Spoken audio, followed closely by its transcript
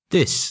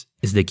This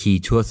is the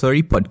Key to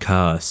Authority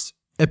podcast,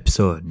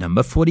 episode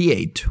number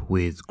 48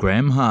 with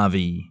Graham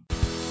Harvey.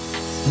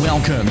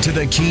 Welcome to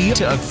the Key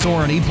to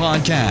Authority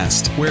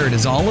podcast, where it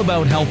is all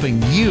about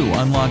helping you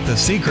unlock the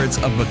secrets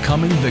of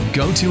becoming the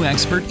go-to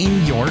expert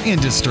in your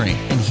industry.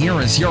 And here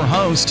is your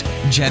host,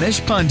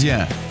 Jenish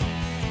Pandya.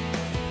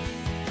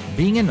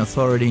 Being an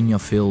authority in your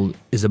field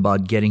is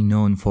about getting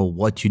known for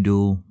what you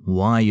do,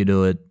 why you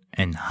do it,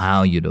 and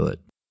how you do it.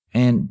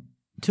 And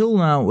till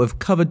now, we've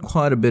covered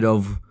quite a bit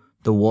of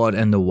the what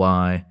and the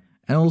why,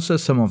 and also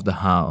some of the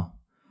how.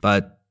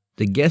 But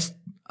the guest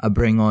I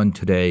bring on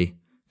today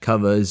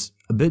covers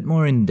a bit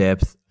more in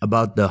depth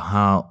about the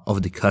how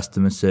of the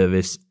customer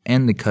service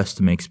and the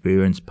customer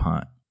experience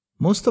part.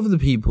 Most of the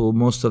people,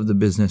 most of the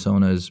business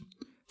owners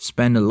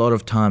spend a lot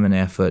of time and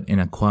effort in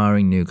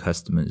acquiring new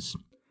customers.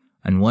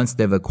 And once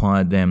they've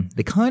acquired them,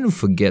 they kind of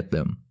forget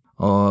them,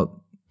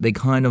 or they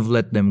kind of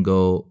let them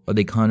go, or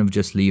they kind of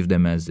just leave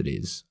them as it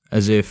is,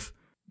 as if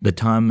the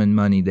time and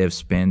money they've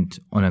spent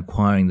on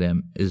acquiring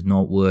them is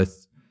not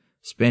worth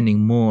spending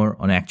more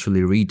on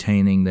actually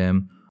retaining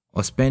them,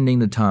 or spending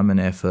the time and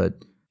effort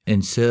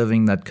in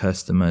serving that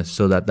customer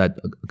so that that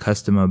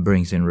customer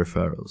brings in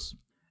referrals.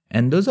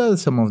 And those are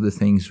some of the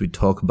things we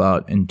talk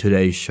about in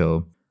today's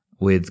show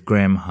with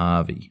Graham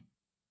Harvey.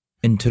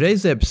 In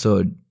today's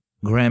episode,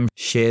 Graham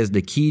shares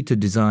the key to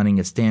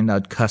designing a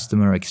standout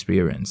customer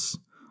experience,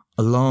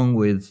 along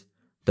with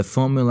the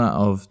formula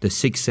of the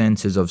 6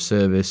 senses of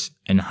service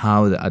and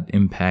how that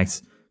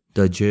impacts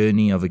the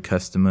journey of a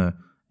customer,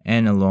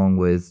 and along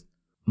with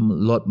a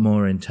lot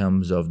more in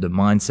terms of the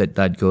mindset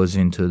that goes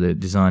into the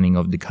designing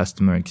of the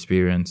customer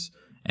experience,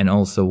 and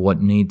also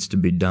what needs to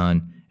be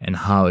done and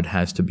how it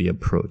has to be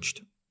approached.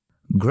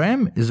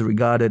 Graham is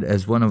regarded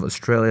as one of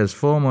Australia's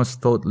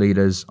foremost thought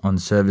leaders on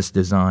service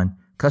design,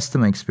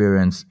 customer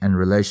experience, and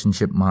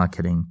relationship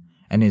marketing,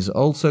 and is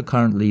also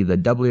currently the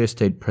WA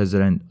State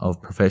President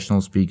of Professional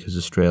Speakers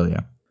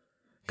Australia.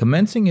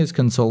 Commencing his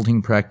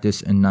consulting practice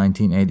in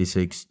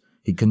 1986,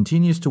 he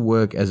continues to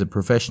work as a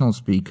professional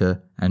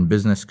speaker and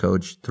business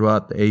coach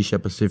throughout the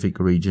Asia-Pacific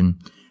region,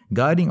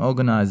 guiding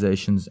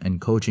organizations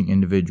and coaching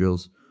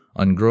individuals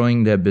on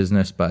growing their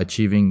business by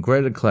achieving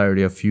greater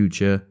clarity of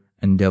future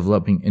and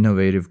developing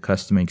innovative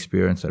customer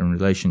experience and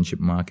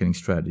relationship marketing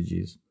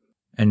strategies.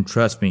 And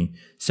trust me,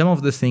 some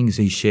of the things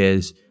he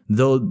shares,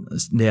 though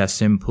they are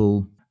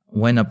simple,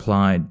 when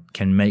applied,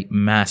 can make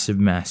massive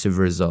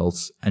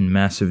results and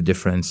massive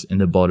difference in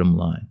the bottom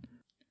line.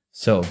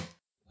 So,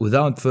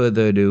 without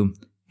further ado,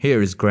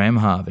 here is Graham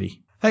Harvey.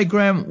 Hey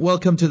Graham,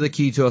 welcome to the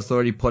Key to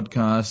Authority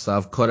podcast.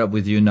 I've caught up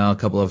with you now a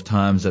couple of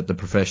times at the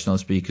Professional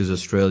Speakers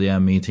Australia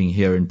meeting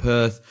here in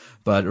Perth,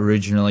 but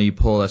originally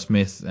Paula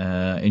Smith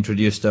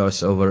introduced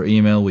us over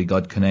email. We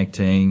got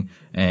connecting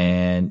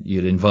and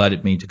you'd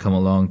invited me to come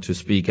along to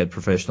speak at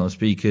Professional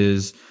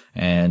Speakers,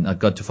 and I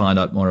got to find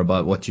out more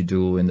about what you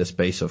do in the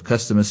space of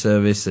customer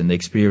service and the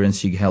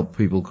experience you help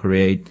people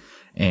create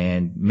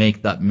and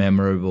make that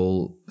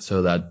memorable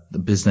so that the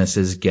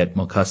businesses get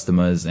more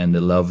customers and they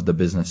love the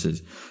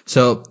businesses.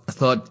 So I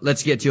thought,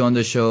 let's get you on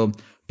the show,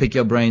 pick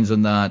your brains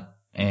on that,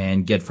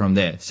 and get from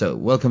there. So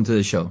welcome to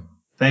the show.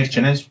 Thanks,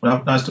 Jenish.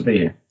 Well, nice to be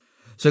here.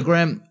 So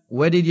Graham,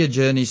 where did your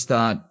journey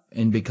start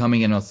in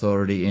becoming an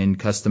authority in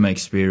customer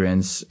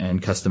experience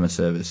and customer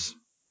service?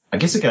 I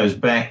guess it goes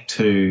back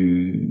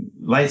to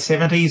late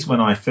 70s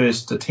when I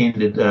first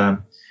attended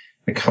a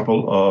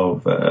couple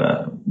of,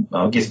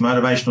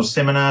 motivational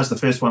seminars. The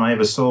first one I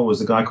ever saw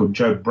was a guy called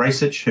Joe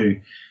Bracich,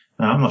 who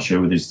I'm not sure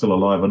whether he's still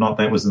alive or not.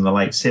 That was in the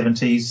late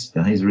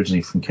 70s. He's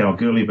originally from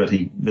Kalgoorlie, but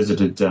he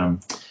visited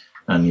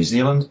New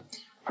Zealand.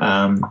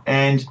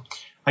 And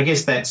I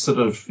guess that sort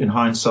of, in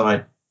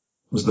hindsight,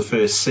 was the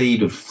first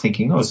seed of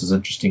thinking, this is an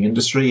interesting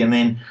industry. And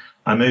then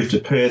I moved to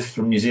Perth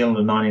from New Zealand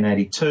in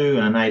 1982,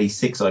 and in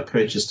 86 I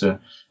purchased a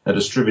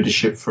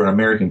distributorship for an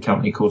American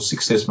company called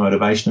Success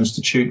Motivation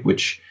Institute,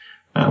 which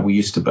we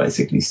used to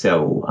basically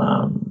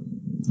sell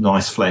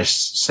nice flash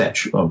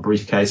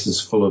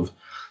briefcases full of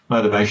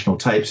motivational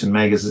tapes and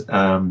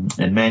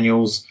and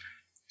manuals,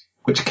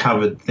 which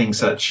covered things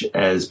such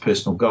as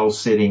personal goal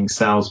setting,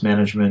 sales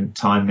management,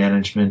 time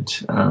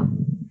management,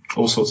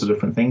 all sorts of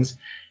different things.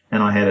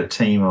 And I had a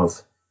team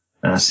of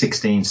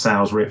 16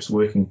 sales reps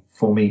working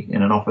for me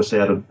in an office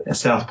out of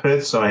South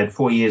Perth. So I had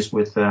 4 years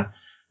with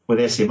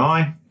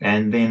SMI,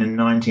 and then in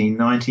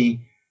 1990,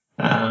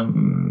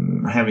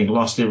 having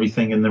lost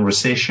everything in the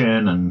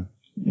recession, and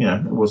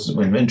it was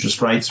when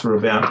interest rates were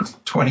about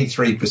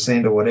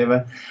 23% or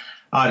whatever,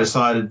 I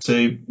decided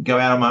to go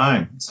out on my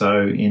own.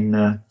 So in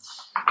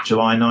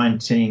July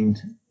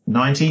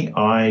 1990,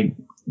 I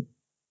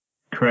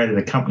created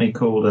a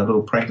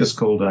little practice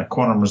called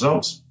Quantum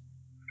Results,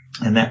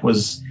 and that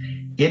was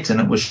it. And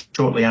it was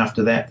shortly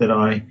after that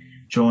I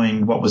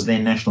joined what was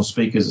then National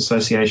Speakers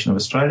Association of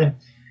Australia,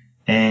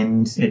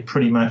 and it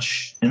pretty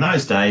much, in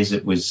those days,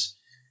 it was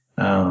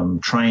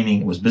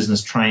training, it was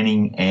business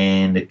training,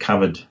 and it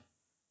covered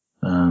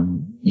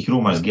you could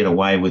almost get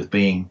away with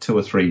being 2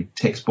 or 3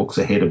 textbooks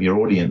ahead of your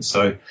audience.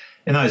 So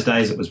in those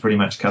days, it was pretty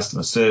much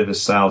customer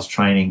service, sales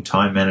training,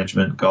 time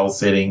management, goal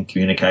setting,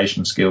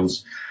 communication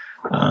skills.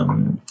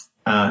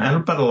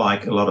 But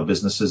like a lot of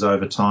businesses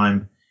over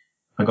time,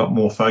 I got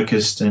more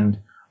focused, and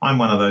I'm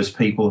one of those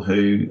people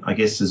who I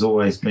guess has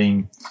always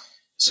been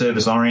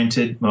service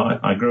oriented.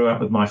 I grew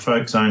up with my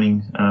folks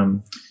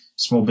owning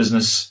small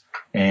business,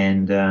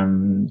 and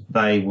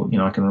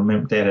I can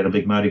remember Dad had a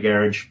big motor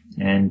garage,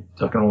 and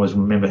I can always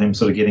remember him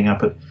sort of getting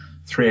up at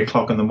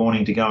 3:00 in the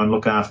morning to go and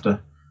look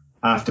after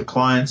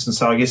clients. And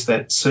so I guess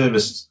that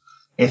service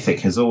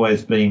ethic has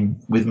always been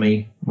with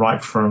me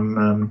right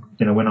from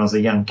when I was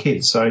a young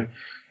kid. So,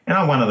 and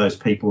I'm one of those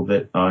people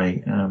that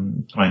I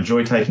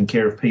enjoy taking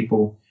care of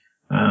people,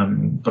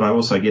 but I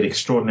also get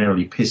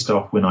extraordinarily pissed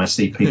off when I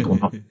see people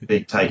not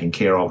being taken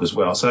care of as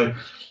well. So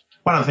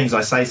one of the things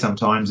I say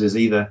sometimes is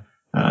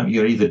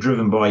you're either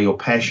driven by your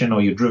passion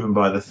or you're driven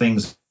by the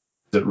things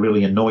that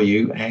really annoy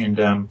you,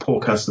 and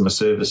poor customer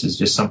service is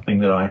just something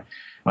that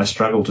I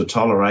struggle to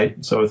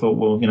tolerate. So I thought,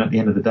 well, at the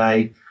end of the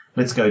day,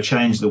 let's go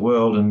change the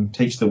world and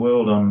teach the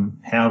world on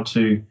how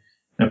to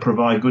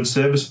provide good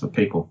service for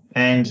people.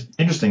 And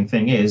interesting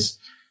thing is,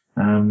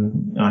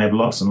 I have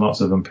lots and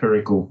lots of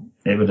empirical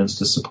evidence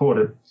to support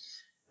it.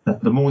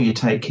 That the more you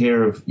take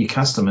care of your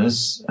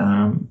customers,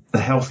 the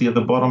healthier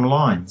the bottom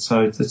line.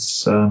 So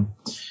it's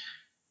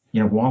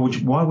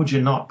why would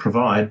you not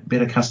provide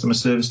better customer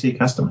service to your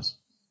customers?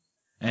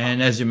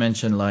 And as you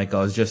mentioned, like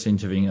I was just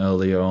interviewing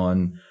earlier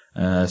on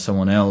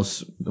someone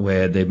else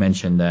where they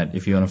mentioned that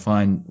if you want to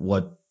find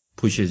what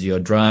pushes you or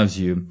drives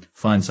you,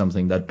 find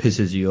something that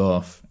pisses you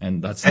off,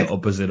 and that's the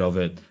opposite of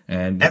it.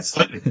 And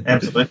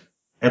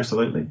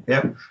absolutely.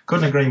 Yeah,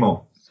 couldn't agree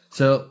more.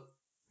 So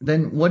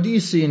then what do you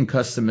see in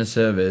customer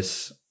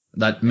service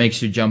that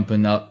makes you jump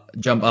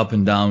up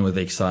and down with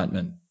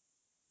excitement?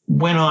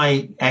 When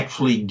I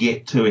actually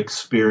get to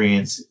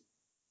experience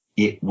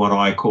it, what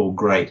I call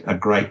a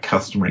great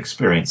customer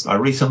experience. I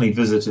recently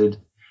visited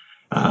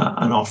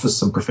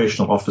some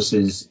professional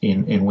offices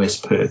in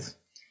West Perth,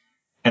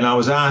 and I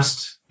was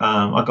asked,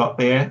 I got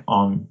there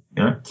on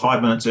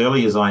 5 minutes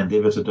early, as I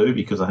endeavour to do,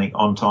 because I think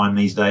on time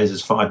these days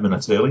is 5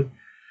 minutes early.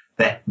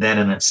 That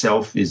in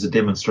itself is a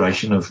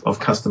demonstration of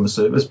customer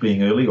service,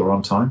 being early or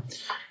on time.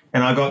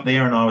 And I got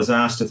there and I was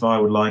asked if I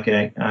would like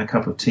a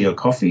cup of tea or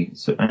coffee.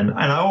 So, and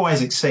I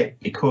always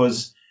accept,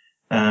 because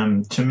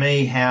to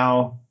me,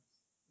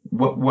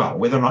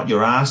 whether or not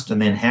you're asked,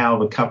 and then how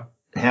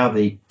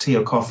the tea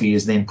or coffee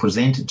is then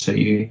presented to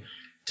you,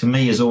 to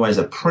me is always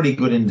a pretty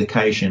good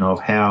indication of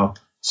how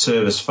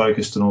service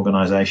focused an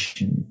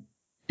organisation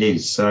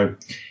is. So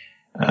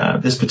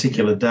this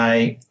particular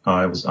day,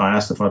 I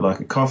asked if I'd like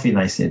a coffee, and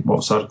they said,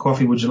 "What sort of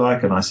coffee would you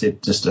like?" And I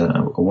said, "Just a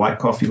white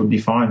coffee would be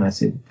fine." They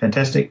said,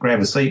 "Fantastic,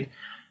 grab a seat."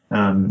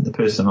 The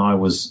person I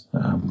was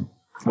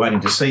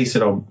waiting to see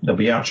said, "They'll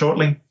be out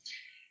shortly."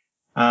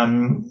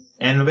 And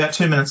about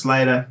 2 minutes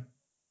later,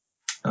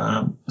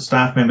 a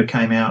staff member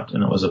came out,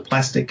 and it was a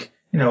plastic,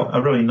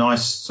 a really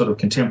nice sort of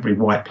contemporary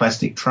white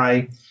plastic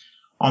tray.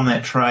 On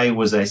that tray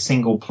was a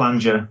single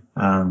plunger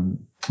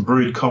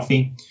brewed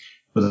coffee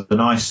with a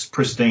nice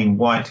pristine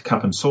white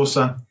cup and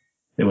saucer.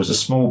 There was a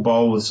small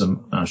bowl with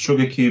some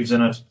sugar cubes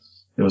in it.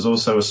 There was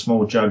also a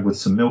small jug with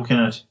some milk in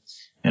it.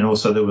 And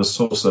also there was a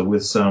saucer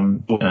with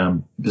some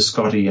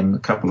biscotti and a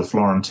couple of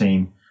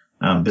Florentine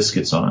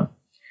biscuits on it.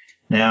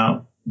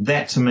 Now,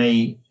 that to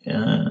me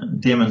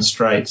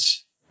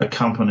demonstrates a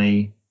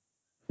company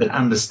that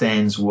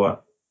understands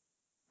what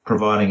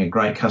providing a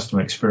great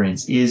customer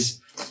experience is.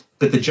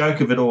 But the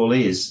joke of it all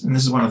is, and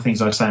this is one of the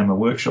things I say in my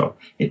workshop,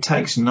 it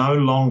takes no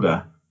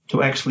longer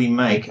to actually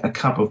make a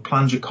cup of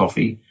plunger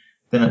coffee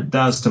than it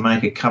does to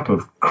make a cup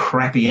of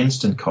crappy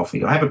instant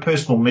coffee. I have a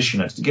personal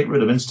mission. It's to get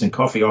rid of instant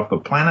coffee off the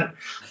planet.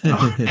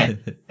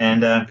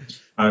 and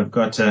I've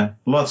got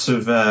lots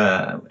of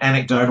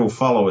anecdotal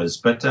followers.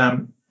 But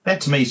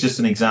that to me is just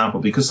an example,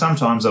 because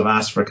sometimes I've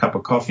asked for a cup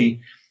of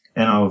coffee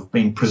and I've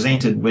been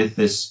presented with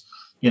this,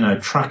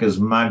 trucker's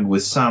mug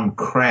with some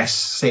crass,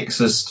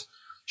 sexist,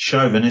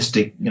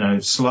 chauvinistic,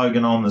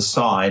 slogan on the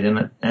side,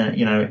 and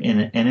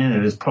in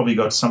it has probably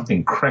got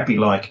something crappy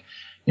like,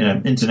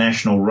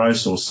 International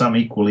Roast or some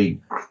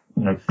equally,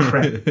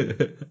 crap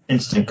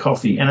instant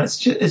coffee, and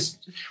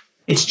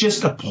it's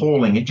just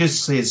appalling. It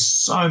just says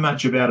so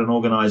much about an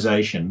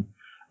organisation.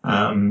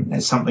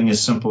 As something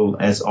as simple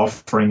as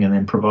offering and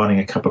then providing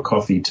a cup of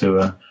coffee to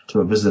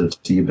a visitor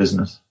to your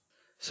business.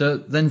 So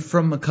then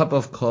from a cup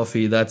of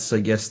coffee, that's,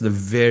 I guess, the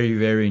very,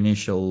 very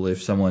initial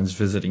if someone's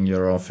visiting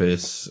your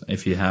office,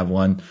 if you have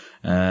one.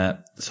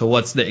 So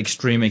what's the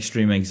extreme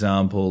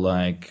example,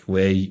 like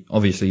where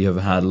obviously you've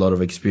had a lot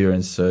of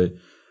experience, so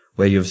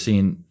where you've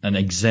seen an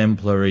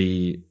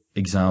exemplary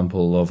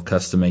example of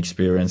customer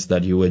experience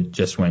that you would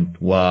just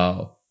went,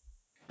 wow?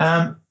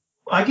 I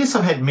guess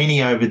I've had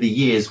many over the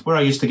years. Where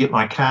I used to get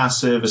my car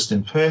serviced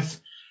in Perth,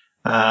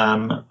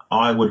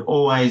 I would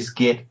always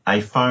get a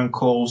phone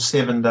call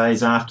 7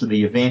 days after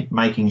the event,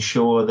 making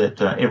sure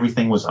that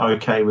everything was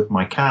okay with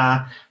my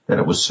car, that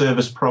it was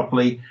serviced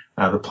properly.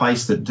 The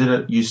place that did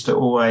it used to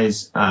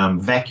always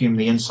vacuum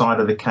the inside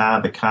of the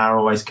car. The car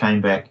always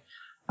came back,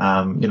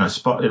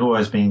 it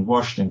always being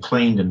washed and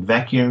cleaned and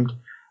vacuumed.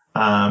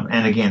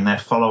 And again, that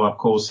follow-up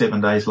call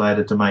 7 days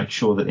later to make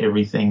sure that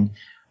everything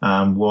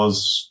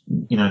was,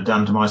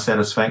 done to my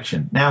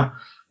satisfaction. Now,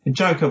 the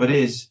joke of it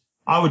is,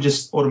 I would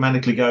just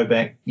automatically go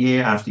back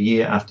year after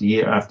year after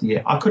year after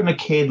year. I couldn't have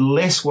cared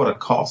less what it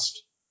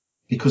cost,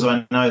 because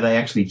I know they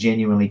actually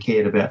genuinely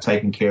cared about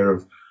taking care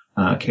of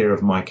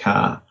my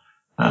car.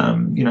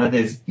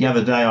 The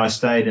other day I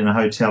stayed in a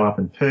hotel up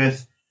in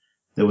Perth.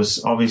 There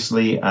was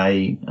obviously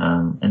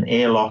an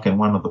airlock in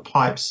one of the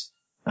pipes.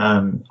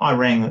 I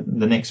rang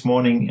the next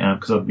morning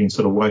because I've been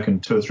sort of woken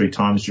 2 or 3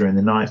 times during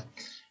the night.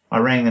 I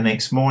rang the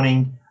next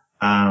morning.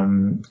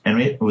 And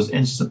it was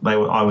instant.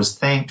 I was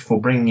thanked for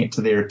bringing it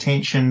to their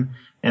attention,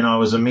 and I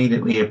was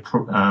immediately,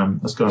 I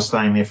was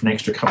staying there for an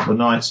extra couple of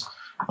nights.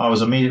 I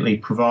was immediately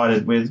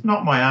provided with,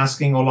 not my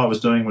asking, all I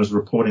was doing was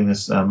reporting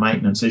this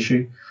maintenance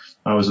issue.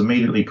 I was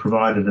immediately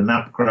provided an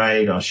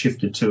upgrade. I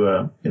shifted to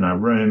a,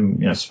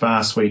 room,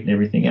 spa suite and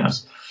everything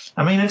else.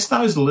 I mean, it's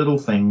those little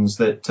things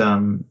that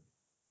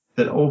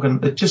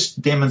it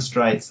just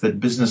demonstrates that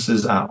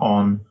businesses are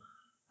on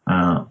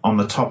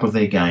the top of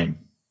their game.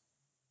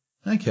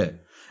 Okay.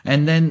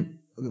 And then,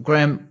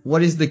 Graham,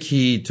 what is the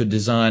key to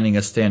designing a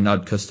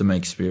standout customer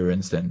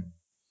experience then?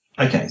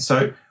 Okay.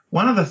 So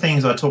one of the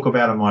things I talk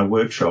about in my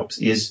workshops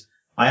is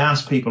I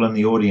ask people in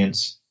the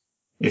audience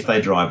if they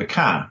drive a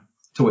car,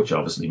 to which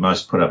obviously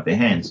most put up their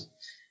hands.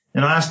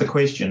 And I ask the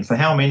question, for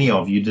how many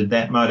of you did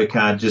that motor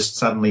car just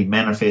suddenly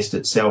manifest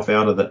itself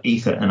out of the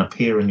ether and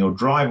appear in your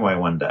driveway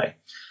one day?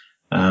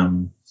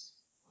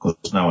 Of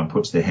course, no one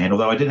puts their hand,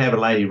 although I did have a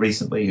lady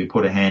recently who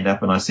put her hand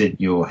up, and I said,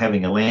 "You're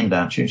having a land,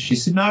 aren't you?" She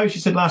said, "No." She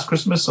said, "Last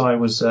Christmas I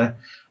was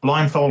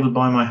blindfolded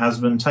by my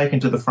husband, taken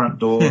to the front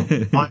door,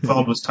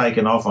 blindfold was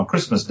taken off on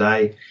Christmas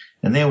Day,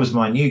 and there was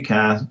my new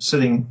car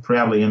sitting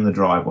proudly in the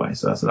driveway."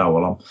 So I said, "Oh,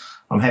 well,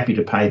 I'm happy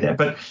to pay that."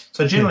 But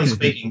so generally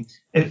speaking,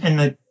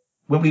 none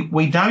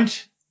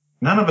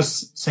of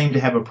us seem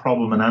to have a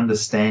problem in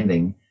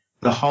understanding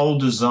the whole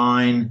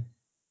design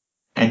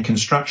and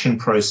construction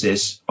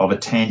process of a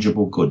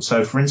tangible good.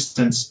 So, for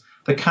instance,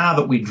 the car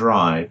that we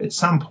drive, at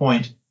some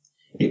point,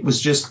 it was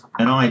just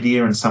an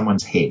idea in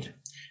someone's head.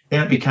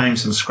 Then it became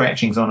some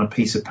scratchings on a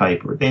piece of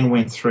paper. It then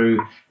went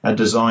through a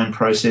design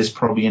process,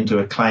 probably into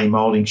a clay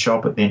molding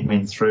shop. It then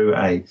went through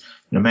a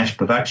mass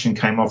production,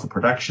 came off a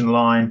production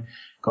line,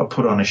 got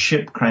put on a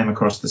ship, came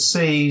across the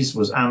seas,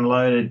 was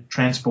unloaded,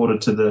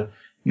 transported to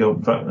your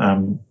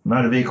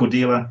motor vehicle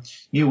dealer.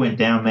 You went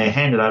down there,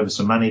 handed over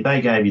some money,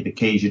 they gave you the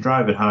keys, you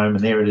drove it home,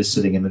 and there it is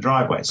sitting in the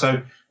driveway.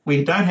 So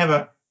we don't have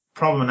a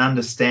problem in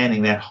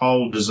understanding that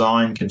whole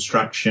design,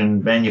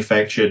 construction,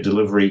 manufacture,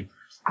 delivery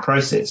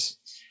process.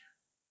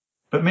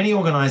 But many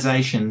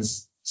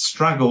organizations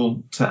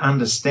struggle to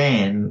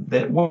understand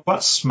that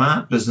what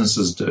smart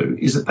businesses do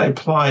is that they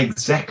apply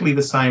exactly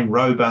the same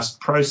robust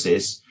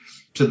process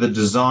to the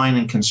design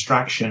and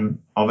construction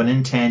of an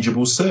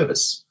intangible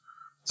service.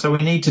 So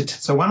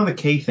so one of the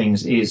key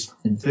things is,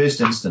 in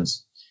first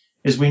instance,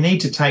 is we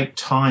need to take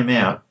time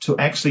out to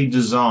actually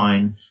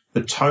design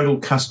the total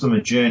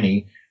customer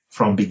journey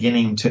from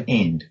beginning to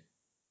end.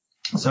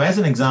 So as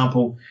an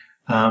example,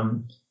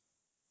 so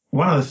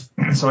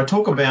I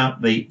talk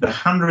about the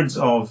hundreds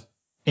of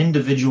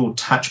individual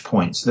touch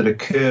points that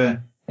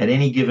occur at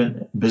any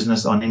given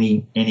business on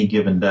any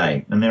given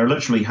day. And there are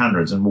literally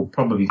hundreds, and we'll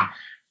probably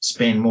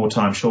spend more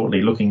time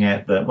shortly looking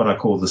at what I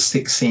call the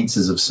 6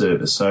 senses of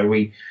service. So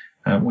we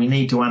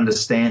need to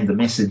understand the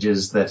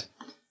messages that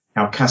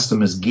our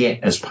customers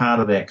get as part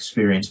of that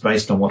experience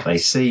based on what they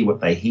see, what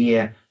they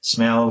hear,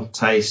 smell,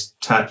 taste,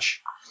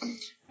 touch,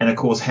 and of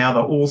course how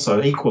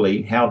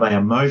they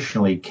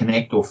emotionally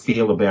connect or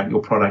feel about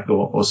your product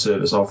or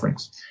service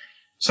offerings.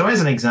 So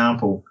as an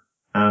example,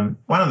 one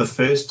of the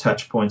first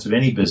touch points of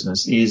any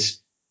business is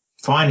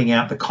finding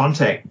out the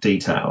contact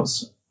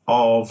details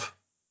of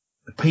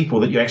the people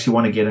that you actually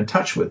want to get in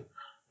touch with.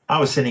 I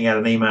was sending out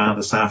an email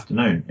this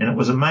afternoon, and it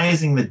was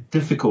amazing the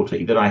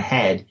difficulty that I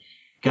had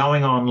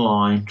going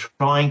online,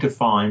 trying to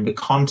find the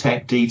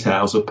contact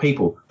details of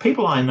people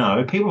I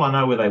know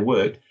where they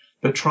worked,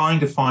 but trying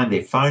to find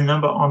their phone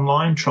number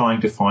online,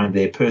 trying to find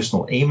their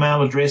personal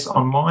email address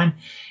online.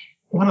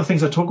 One of the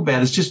things I talk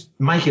about is just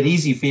make it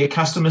easy for your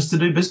customers to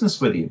do business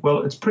with you.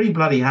 Well, it's pretty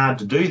bloody hard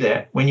to do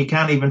that when you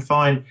can't even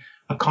find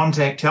a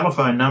contact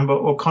telephone number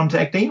or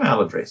contact email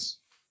address.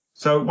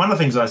 So one of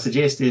the things I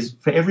suggest is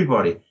for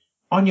everybody,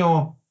 on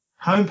your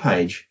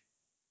homepage,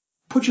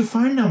 put your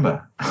phone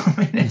number. I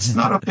mean, it's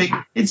not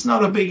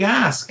a big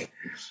ask.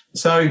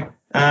 So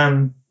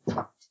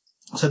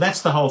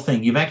that's the whole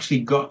thing. You've actually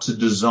got to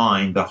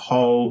design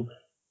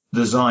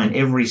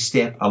every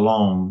step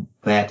along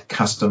that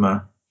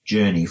customer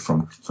journey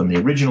from the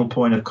original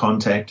point of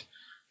contact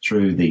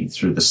through the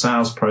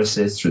sales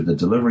process, through the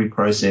delivery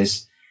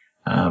process,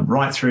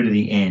 right through to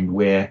the end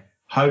where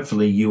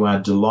hopefully you are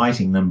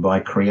delighting them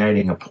by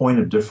creating a point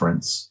of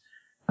difference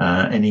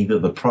in either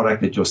the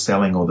product that you're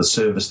selling or the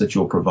service that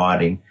you're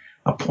providing,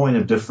 a point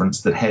of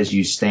difference that has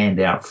you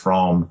stand out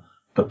from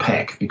the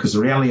pack. Because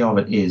the reality of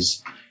it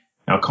is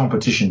our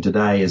competition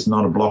today is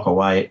not a block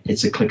away,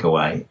 it's a click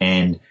away.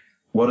 And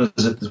what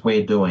is it that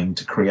we're doing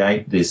to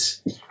create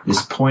this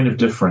point of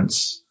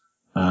difference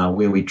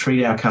where we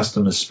treat our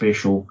customers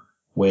special,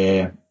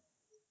 where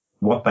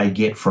what they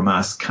get from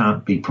us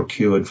can't be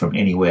procured from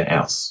anywhere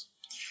else?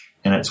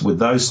 And it's with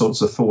those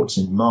sorts of thoughts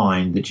in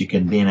mind that you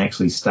can then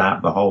actually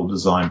start the whole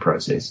design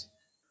process.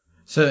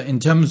 So in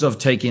terms of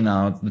taking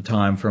out the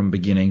time from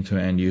beginning to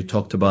end, you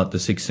talked about the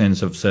 6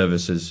 sense of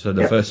services. So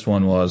the first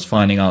one was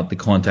finding out the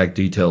contact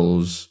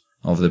details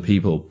of the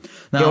people.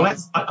 Now,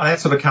 that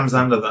sort of comes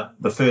under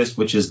the first,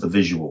 which is the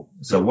visual.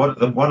 So what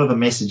are the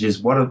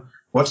messages?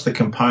 What's the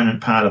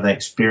component part of the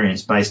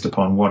experience based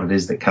upon what it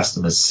is that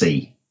customers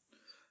see?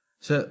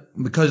 So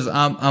because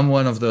I'm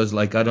one of those,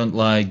 like, I don't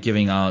like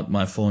giving out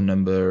my phone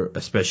number,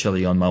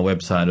 especially on my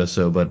website or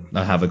so, but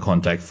I have a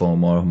contact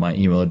form or my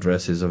email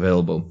address is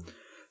available.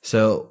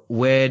 So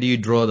where do you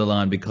draw the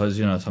line?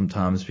 Because,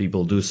 sometimes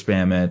people do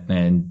spam it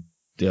and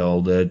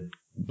all the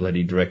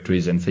bloody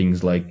directories and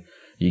things, like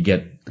you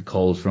get the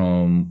calls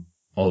from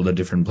all the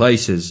different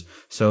places.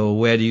 So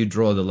where do you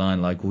draw the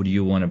line? Like, would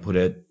you want to put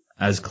it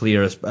as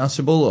clear as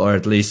possible, or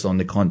at least on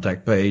the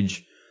contact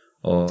page?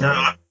 Or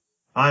no,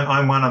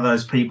 I'm one of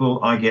those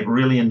people. I get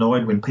really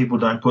annoyed when people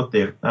don't put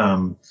their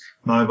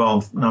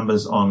mobile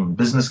numbers on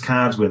business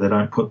cards, where they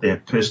don't put their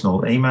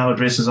personal email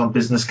addresses on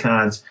business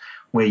cards,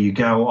 where you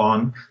go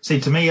on.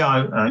 See, to me,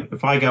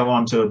 if I go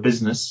on to a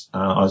business,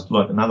 I was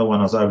like another one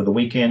I was over the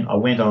weekend, I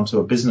went onto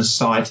a business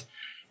site.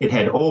 It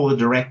had all the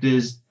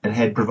directors. It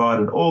had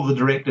provided all the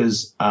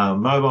directors'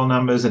 mobile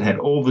numbers. It had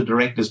all the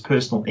directors'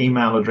 personal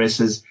email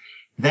addresses.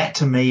 That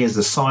to me is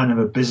a sign of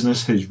a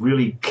business who's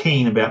really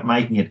keen about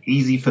making it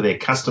easy for their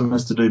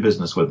customers to do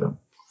business with them.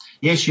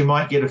 Yes, you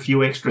might get a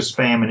few extra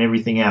spam and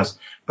everything else,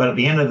 but at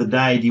the end of the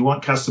day, do you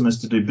want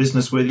customers to do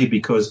business with you?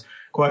 Because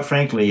quite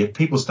frankly, if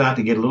people start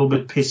to get a little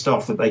bit pissed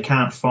off that they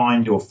can't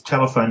find your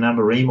telephone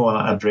number, email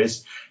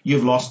address,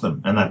 you've lost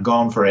them and they've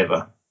gone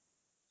forever.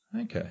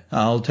 Okay,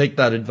 I'll take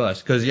that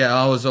advice. Because,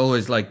 I was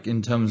always like,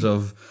 in terms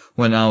of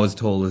when I was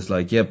told, it's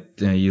like,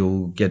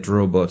 you'll get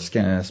robots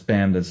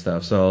spammed and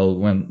stuff. So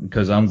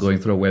because I'm going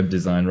through a web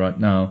design right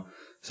now,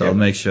 so I'll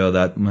make sure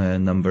that my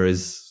number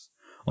is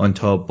on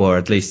top, or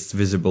at least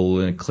visible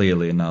and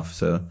clearly enough.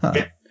 So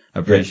I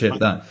appreciate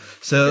that.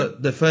 So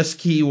the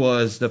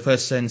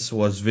first sense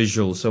was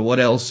visual. So what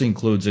else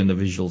includes in the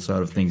visual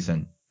side of things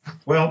then?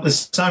 Well,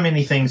 there's so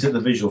many things at the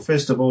visual.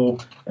 First of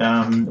all,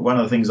 one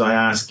of the things I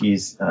ask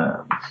is,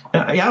 the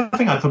other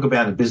thing I talk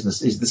about in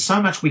business is there's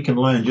so much we can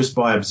learn just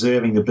by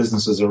observing the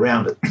businesses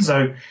around it.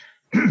 So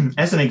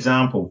as an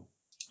example,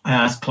 I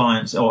ask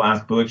clients or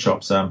ask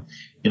workshops,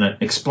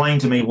 explain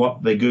to me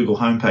what the Google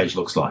homepage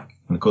looks like.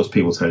 And of course,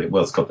 people tell you,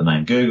 well, it's got the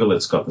name Google,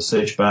 it's got the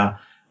search bar,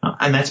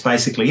 and that's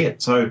basically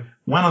it. So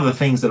one of the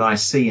things that I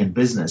see in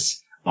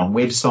business, on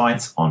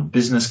websites, on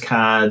business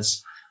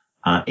cards,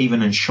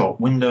 even in shop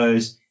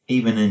windows,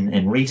 even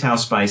in retail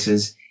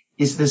spaces,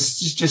 is this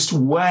just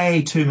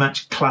way too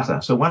much clutter.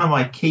 So one of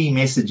my key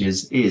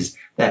messages is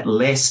that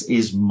less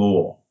is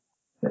more.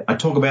 I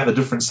talk about the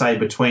difference, say,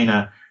 between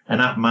an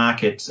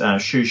upmarket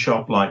shoe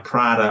shop like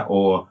Prada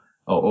or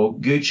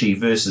Gucci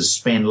versus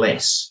spend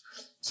less.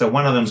 So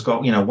one of them's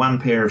got, one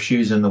pair of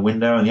shoes in the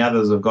window and the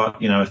others have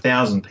got,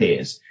 1,000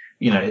 pairs.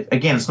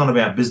 Again, it's not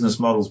about business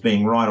models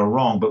being right or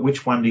wrong, but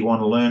which one do you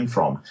want to learn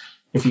from?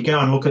 If you go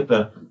and look at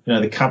the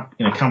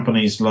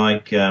companies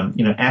like,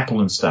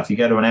 Apple and stuff, you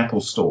go to an Apple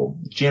store,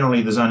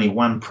 generally there's only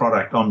one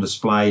product on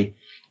display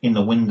in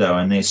the window,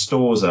 and their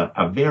stores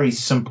are very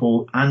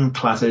simple,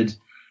 uncluttered,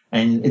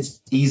 and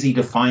it's easy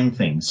to find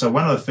things. So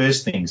one of the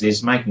first things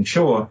is making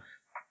sure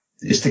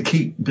is to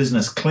keep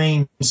business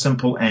clean,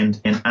 simple, and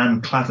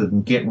uncluttered,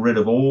 and get rid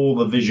of all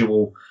the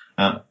visual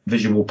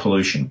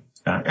pollution.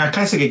 A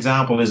classic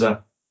example is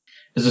a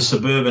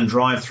suburban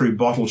drive-through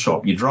bottle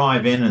shop. You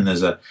drive in and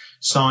there's a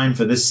sign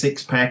for this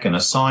 6-pack and a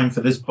sign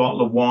for this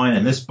bottle of wine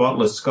and this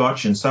bottle of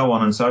scotch and so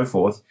on and so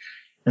forth.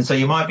 And so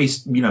you might be,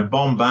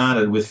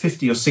 bombarded with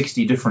 50 or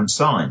 60 different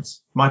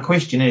signs. My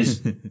question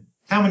is,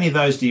 how many of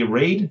those do you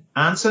read?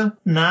 Answer,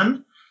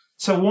 none.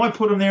 So why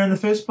put them there in the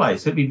first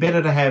place? It'd be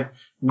better to have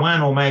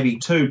one or maybe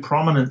two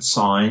prominent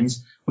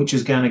signs, which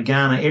is going to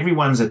garner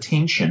everyone's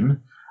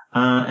attention,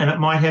 and it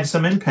might have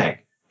some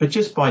impact. But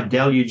just by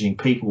deluging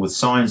people with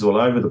signs all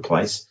over the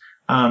place,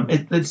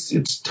 it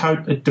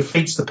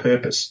defeats the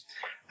purpose.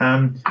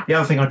 The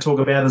other thing I talk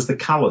about is the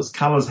colours.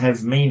 Colours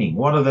have meaning.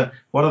 What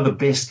are the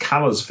best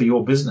colours for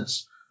your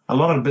business? A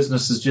lot of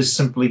businesses just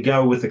simply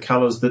go with the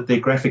colours that their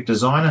graphic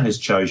designer has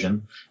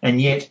chosen, and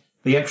yet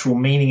the actual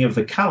meaning of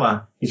the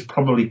colour is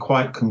probably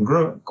quite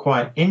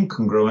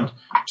incongruent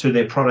to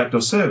their product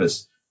or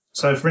service.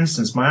 So, for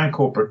instance, my own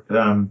corporate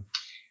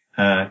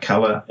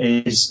color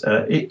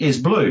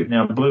is blue.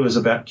 Now, blue is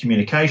about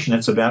communication.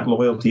 It's about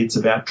loyalty. It's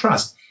about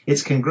trust.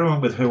 It's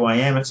congruent with who I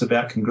am. It's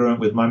about congruent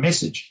with my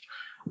message.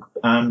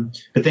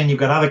 But then you've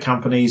got other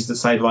companies that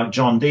say, like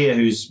John Deere,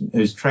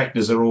 whose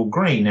tractors are all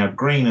green. Now,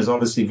 green is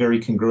obviously very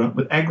congruent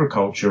with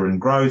agriculture and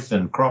growth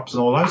and crops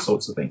and all those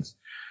sorts of things.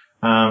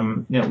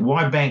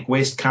 Why Bank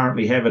West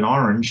currently have an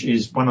orange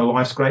is one of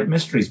life's great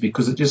mysteries,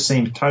 because it just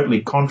seems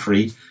totally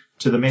contrary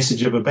to the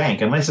message of a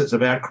bank, unless it's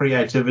about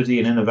creativity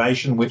and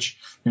innovation, which,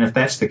 if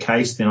that's the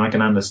case, then I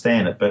can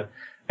understand it. But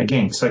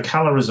again, so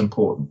colour is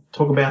important.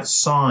 Talk about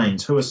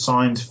signs. Who are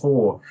signs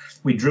for?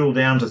 We drill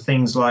down to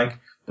things like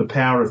the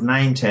power of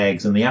name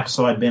tags and the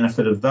upside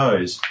benefit of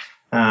those.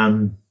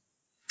 But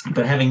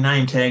having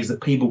name tags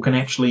that people can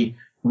actually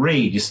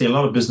read. You see a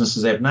lot of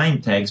businesses have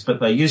name tags,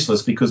 but they're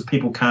useless because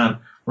people can't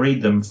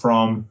read them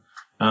from,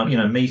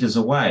 meters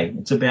away.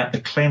 It's about the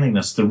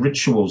cleanliness, the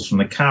rituals from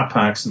the car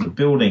parks and the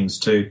buildings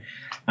to,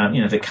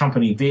 the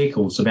company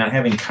vehicles, about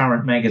having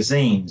current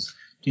magazines.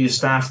 Do your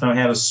staff know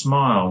how to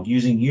smile?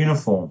 Using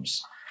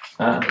uniforms?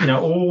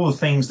 All the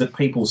things that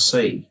people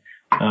see.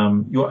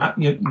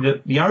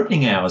 The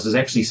opening hours is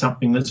actually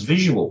something that's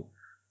visual.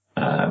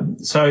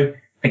 So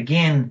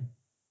again,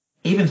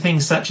 even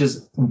things such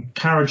as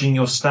encouraging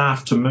your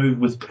staff to move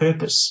with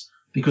purpose,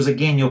 because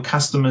again, your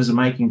customers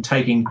are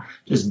taking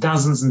just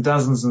dozens and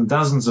dozens and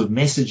dozens of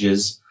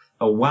messages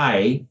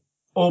away,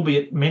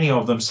 albeit many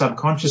of them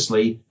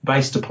subconsciously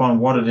based upon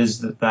what it is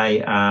that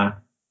they are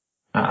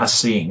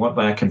seeing, what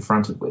they are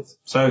confronted with.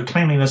 So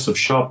cleanliness of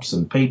shops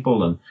and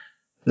people, and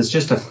there's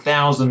just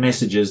 1,000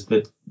 messages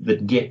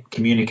that get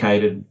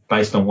communicated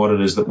based on what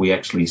it is that we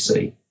actually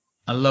see.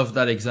 I love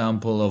that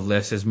example of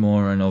less is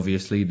more, and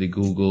obviously the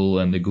Google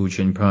and the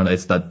Gucci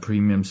products, that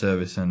premium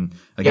service. And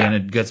again,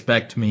 It gets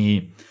back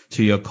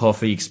to your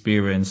coffee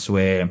experience,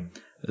 where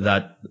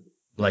that,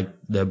 like,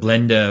 the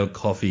blender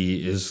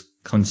coffee is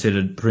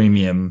considered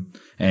premium,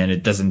 and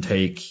it doesn't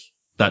take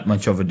that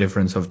much of a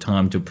difference of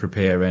time to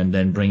prepare, and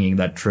then bringing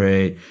that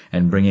tray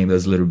and bringing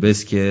those little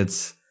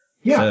biscuits.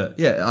 Yeah.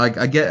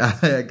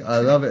 I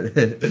love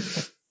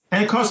it.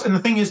 And the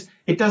thing is,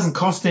 it doesn't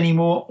cost any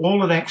more.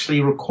 All it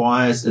actually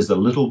requires is a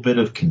little bit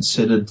of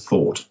considered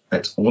thought.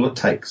 That's all it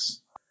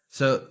takes.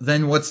 So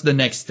then what's the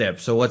next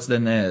step? So what's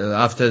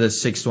after the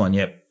sixth one?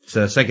 Yep.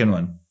 So second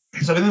one.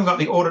 So then we've got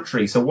the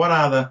auditory. So what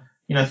are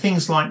the,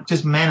 things like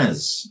just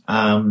manners,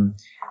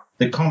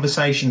 the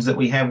conversations that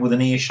we have with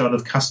an earshot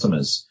of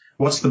customers.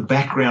 What's the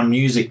background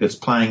music that's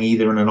playing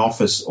either in an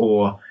office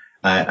or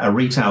a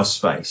retail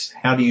space?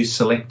 How do you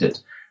select it?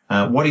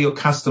 What are your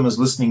customers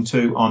listening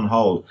to on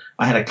hold?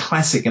 I had a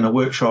classic in a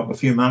workshop a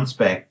few months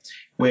back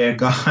where a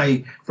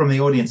guy from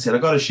the audience said,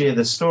 I've got to share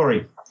this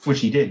story,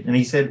 which he did. And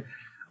he said,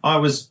 I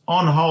was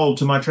on hold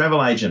to my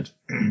travel agent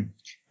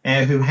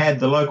who had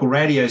the local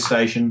radio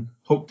station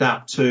hooked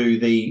up to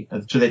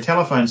their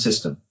telephone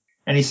system.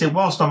 And he said,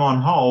 whilst I'm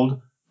on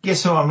hold,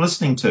 guess who I'm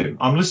listening to?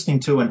 I'm listening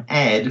to an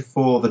ad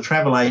for the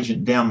travel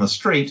agent down the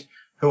street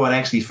who I'd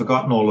actually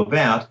forgotten all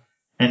about.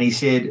 And he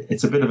said,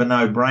 it's a bit of a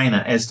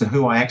no-brainer as to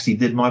who I actually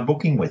did my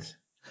booking with.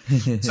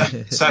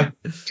 so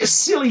just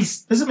silly,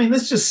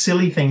 there's just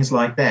silly things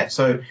like that.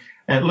 So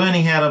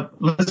learning how to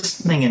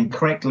listening and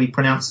correctly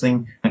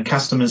pronouncing a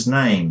customer's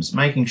names,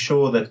 making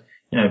sure that,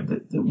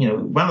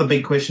 one of the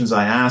big questions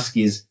I ask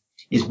is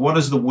what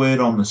is the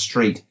word on the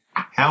street?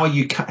 How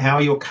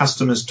are your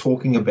customers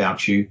talking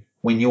about you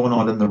when you're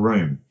not in the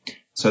room?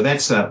 So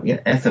that's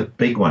a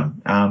big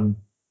one.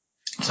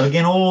 So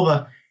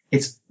again,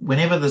 it's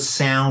whenever there's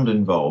sound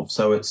involved.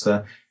 So it's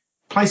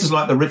places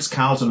like the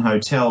Ritz-Carlton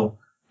Hotel,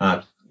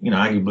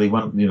 arguably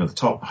one, the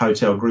top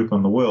hotel group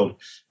in the world.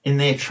 In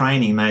their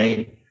training,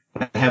 they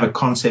have a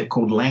concept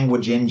called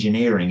language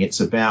engineering.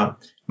 It's about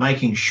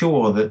making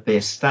sure that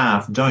their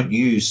staff don't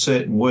use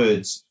certain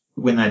words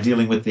when they're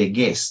dealing with their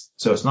guests.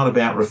 So it's not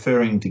about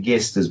referring to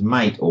guests as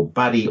mate or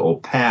buddy or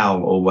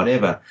pal or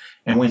whatever.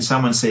 And when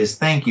someone says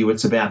thank you,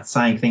 it's about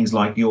saying things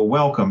like you're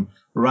welcome,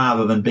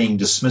 rather than being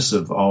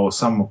dismissive or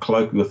some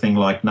colloquial thing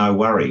like no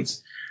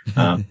worries.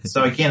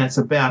 So again, it's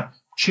about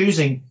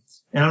choosing,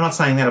 and I'm not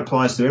saying that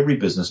applies to every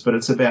business, but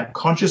it's about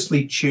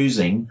consciously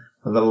choosing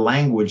the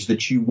language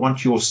that you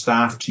want your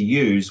staff to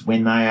use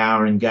when they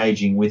are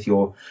engaging with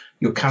your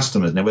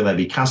customers. Now, whether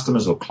they be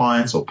customers or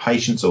clients or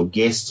patients or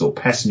guests or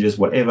passengers,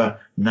 whatever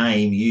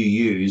name you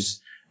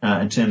use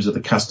in terms of the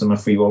customer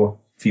for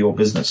your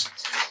business.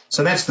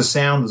 So that's the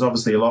sound. There's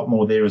obviously a lot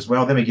more there as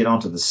well. Then we get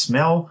on to the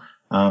smell.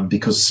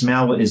 Because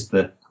smell is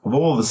of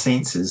all the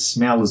senses,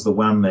 smell is the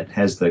one that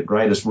has the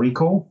greatest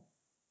recall.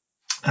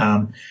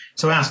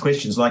 So ask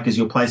questions like, is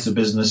your place of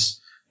business,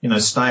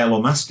 stale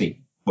or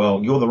musty?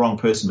 Well, you're the wrong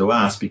person to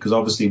ask, because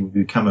obviously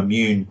we become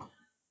immune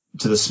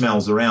to the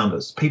smells around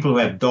us. People who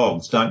have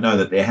dogs don't know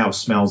that their house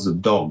smells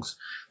of dogs.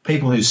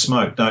 People who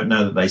smoke don't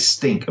know that they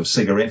stink of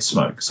cigarette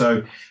smoke.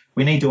 So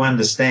we need to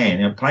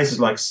understand, places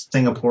like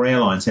Singapore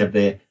Airlines have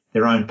their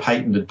own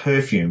patented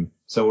perfume.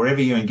 So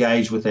wherever you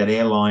engage with that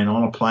airline,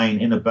 on a plane,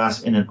 in a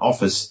bus, in an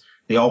office,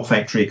 the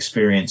olfactory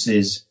experience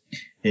is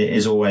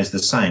always the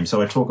same. So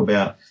I talk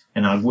about,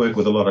 and I work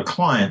with a lot of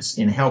clients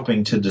in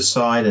helping to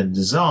decide and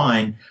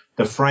design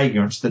the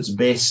fragrance that's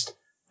best,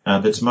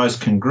 that's most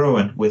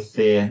congruent with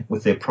their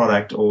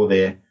product or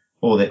their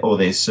or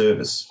their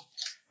service.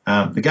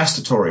 The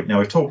gustatory. Now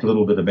we've talked a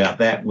little bit about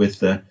that with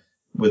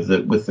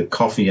the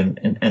coffee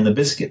and the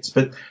biscuits,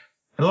 but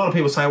a lot of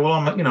people say, well,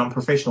 I'm a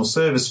professional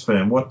service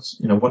firm.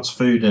 What's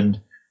food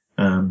and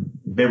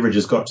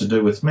beverages got to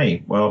do with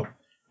me? Well,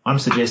 I'm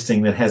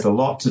suggesting that has a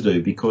lot to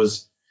do,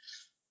 because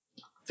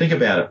think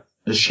about it.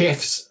 The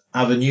chefs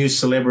are the new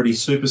celebrity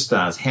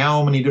superstars.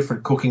 How many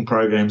different cooking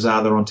programs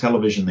are there on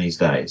television these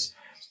days?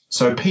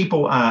 So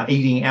people are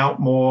eating out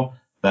more.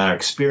 They're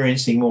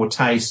experiencing more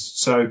taste.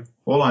 So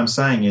all I'm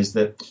saying is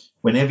that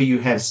whenever you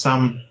have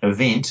some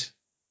event,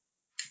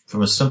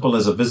 from as simple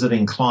as a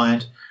visiting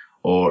client,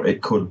 or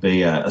it could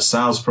be a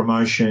sales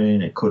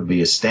promotion, it could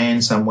be a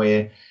stand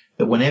somewhere,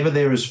 that whenever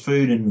there is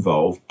food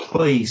involved,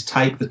 please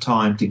take the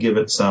time to give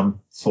it some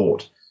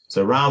thought.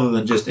 So rather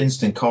than just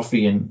instant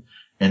coffee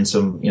and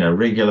some,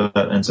 regular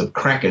and some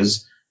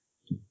crackers,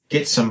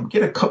 get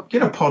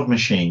a pod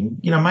machine,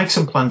 make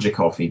some plunger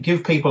coffee,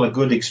 give people a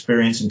good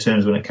experience in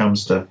terms when it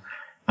comes to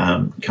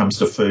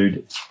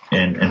food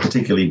and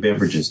particularly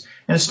beverages.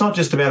 And it's not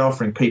just about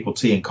offering people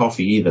tea and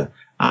coffee either.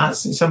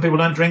 Some people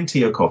don't drink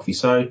tea or coffee.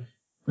 So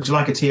would you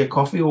like a tea or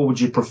coffee, or would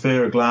you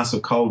prefer a glass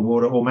of cold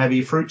water or maybe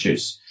a fruit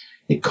juice?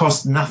 It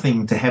costs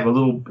nothing to have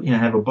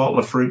have a bottle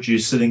of fruit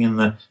juice sitting in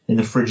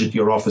the fridge at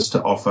your office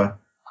to offer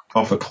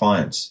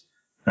clients.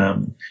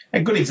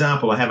 A good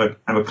example, I have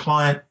a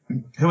client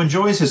who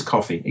enjoys his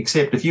coffee,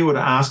 except if you were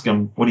to ask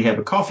him, would he have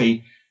a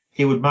coffee,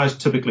 he would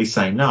most typically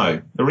say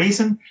no. The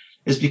reason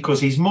is because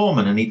he's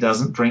Mormon and he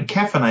doesn't drink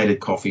caffeinated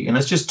coffee, and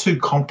it's just too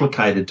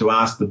complicated to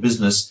ask the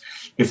business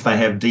if they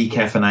have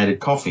decaffeinated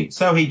coffee.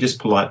 So he just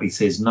politely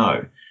says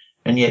no.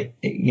 And yet,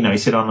 he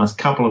said on a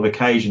couple of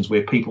occasions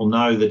where people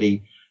know that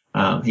he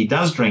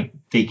does drink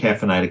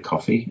decaffeinated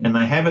coffee and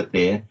they have it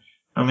there,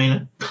 I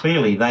mean,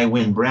 clearly they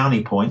win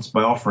brownie points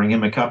by offering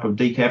him a cup of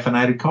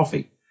decaffeinated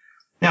coffee.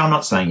 Now, I'm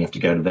not saying you have to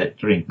go to that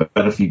drink, but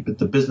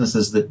the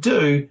businesses that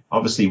do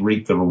obviously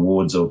reap the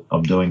rewards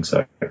of doing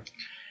so.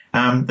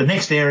 The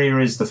next area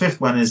is, the fifth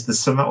one is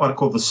what I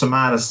call the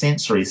somata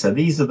sensory. So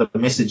these are the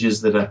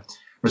messages that are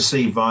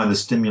received via the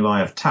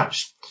stimuli of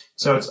touch.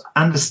 So it's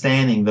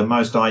understanding the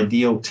most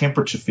ideal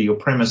temperature for your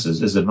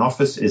premises. Is it an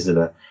office? Is it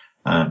a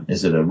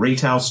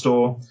retail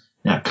store?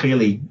 Now,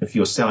 clearly, if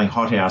you're selling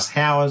hothouse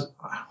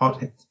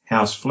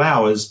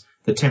flowers,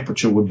 the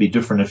temperature would be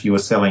different if you were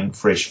selling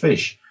fresh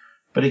fish.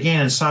 But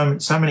again, in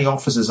so many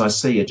offices I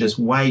see are just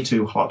way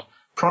too hot.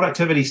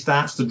 Productivity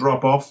starts to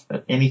drop off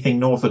at anything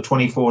north of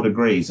 24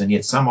 degrees, and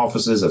yet some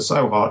offices are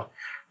so hot.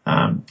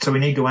 So we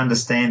need to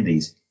understand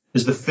these.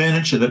 Is the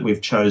furniture that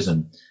we've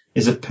chosen,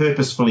 is it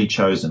purposefully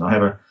chosen? I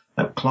have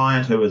a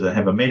client who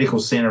have a medical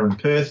centre in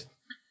Perth.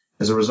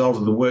 As a result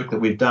of the work that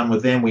we've done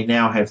with them, we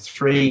now have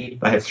three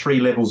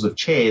levels of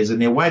chairs in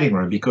their waiting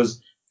room,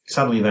 because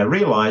suddenly they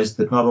realized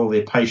that not all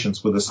their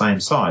patients were the same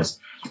size.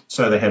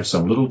 So they have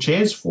some little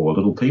chairs for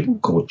little people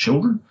called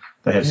children.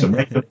 They have some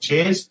regular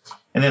chairs,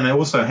 and then they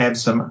also have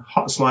some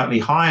slightly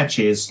higher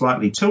chairs,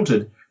 slightly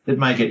tilted, that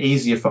make it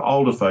easier for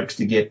older folks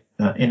to get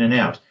in and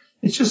out.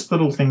 It's just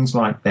little things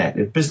like that.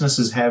 If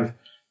businesses have,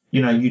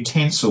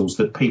 utensils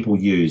that people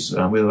use,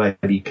 whether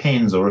they be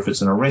pens, or if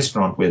it's in a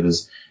restaurant where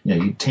there's,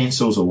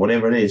 utensils or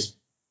whatever it is,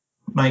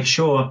 make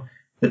sure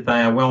that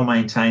they are well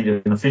maintained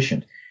and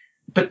efficient.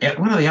 But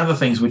one of the other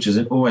things which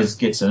always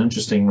gets an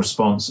interesting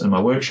response in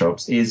my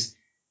workshops is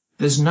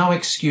there's no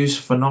excuse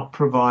for not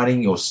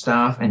providing your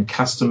staff and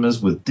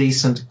customers with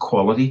decent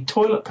quality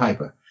toilet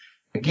paper.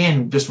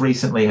 Again, just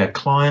recently, a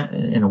client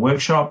in a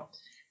workshop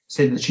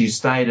said that she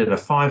stayed at a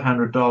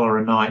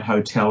 $500 a night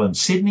hotel in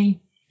Sydney.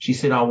 She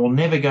said, I will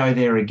never go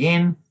there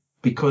again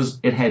because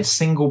it had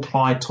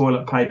single-ply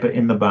toilet paper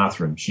in the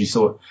bathroom. She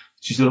thought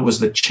it was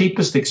the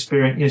cheapest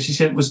experience. She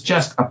said it was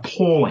just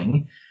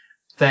appalling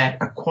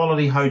that a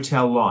quality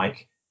hotel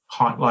like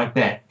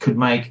that could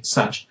make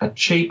such a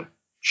cheap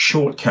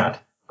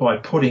shortcut by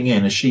putting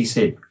in, as she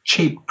said,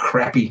 cheap,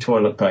 crappy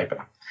toilet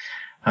paper.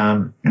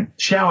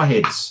 Shower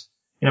heads.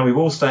 We've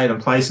all stayed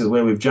in places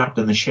where we've jumped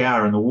in the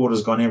shower and the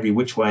water's gone every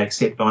which way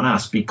except on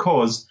us,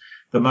 because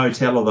the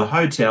motel or the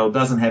hotel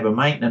doesn't have a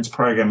maintenance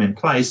program in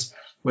place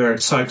where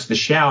it soaks the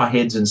shower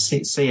heads in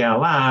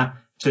CLR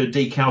to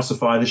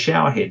decalcify the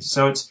shower heads.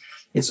 So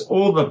it's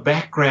all the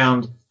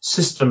background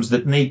systems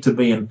that need to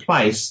be in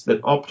place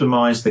that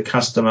optimize the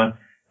customer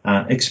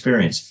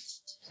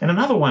experience. And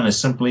another one is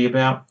simply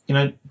about,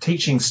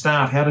 teaching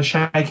staff how to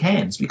shake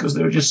hands, because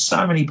there are just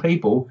so many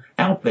people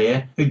out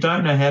there who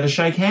don't know how to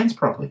shake hands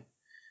properly.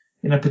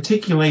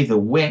 Particularly the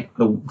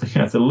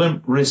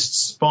limp wrists,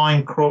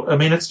 spine crawl. I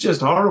mean, it's just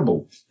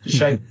horrible to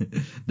shake.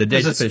 The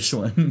dead fish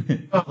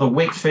one. The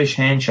wet fish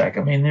handshake.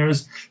 I mean,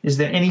 is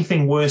there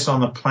anything worse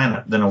on the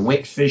planet than a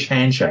wet fish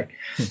handshake?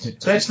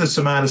 So that's the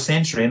somata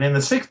sensory. And then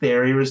the sixth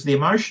area is the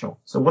emotional.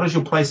 So what does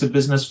your place of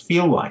business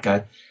feel like?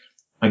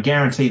 I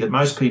guarantee that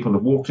most people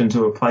have walked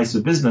into a place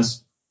of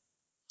business,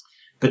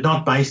 but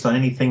not based on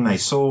anything they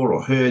saw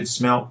or heard,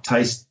 smelt,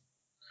 tasted,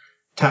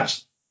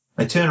 touched.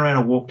 They turned around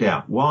and walked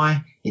out.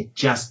 Why? It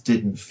just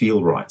didn't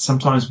feel right.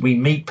 Sometimes we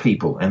meet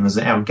people and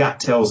our gut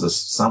tells us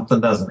something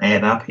doesn't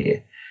add up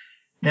here.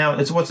 Now,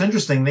 it's what's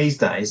interesting these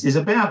days is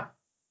about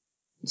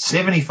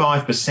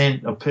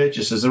 75% of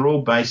purchases are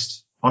all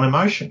based on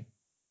emotion.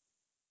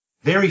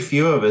 Very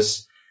few of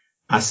us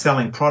are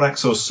selling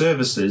products or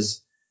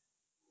services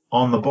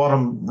on the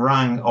bottom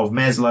rung of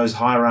Maslow's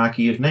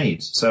hierarchy of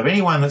needs. So if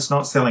anyone that's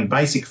not selling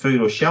basic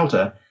food or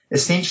shelter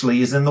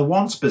essentially is in the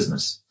wants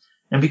business.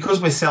 And because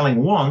we're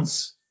selling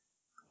wants,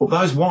 well,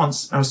 those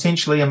wants are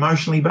essentially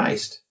emotionally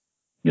based.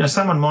 You know,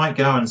 someone might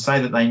go and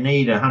say that they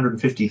need a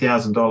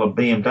 $150,000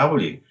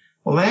 BMW.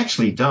 Well, they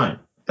actually don't.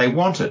 They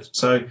want it.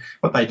 So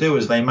what they do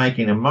is they make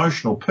an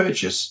emotional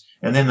purchase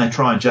and then they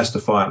try and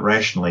justify it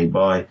rationally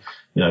by,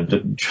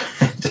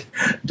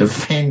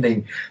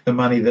 defending the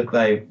money that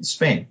they've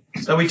spent.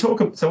 So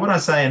what I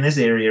say in this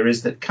area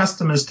is that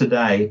customers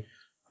today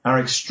are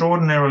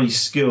extraordinarily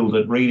skilled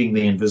at reading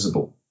the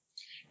invisible.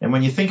 And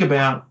when you think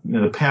about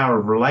the power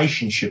of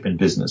relationship in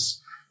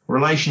business,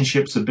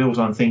 relationships are built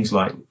on things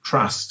like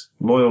trust,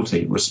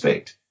 loyalty,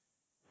 respect.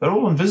 They're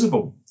all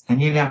invisible.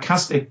 And yet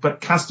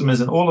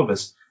customers and all of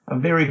us are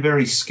very,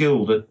 very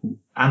skilled at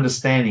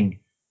understanding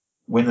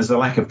when there's a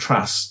lack of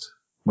trust,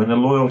 when the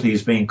loyalty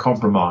is being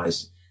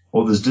compromised,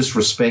 or there's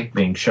disrespect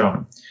being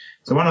shown.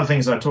 So one of the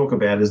things I talk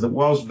about is that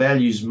whilst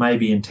values may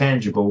be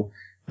intangible,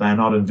 they are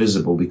not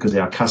invisible because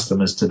our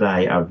customers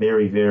today are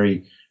very,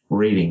 very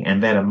reading.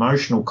 And that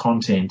emotional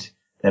content,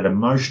 that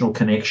emotional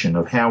connection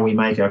of how we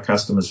make our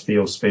customers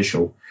feel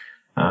special,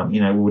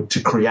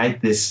 to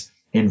create this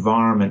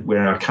environment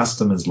where our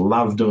customers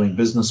love doing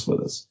business with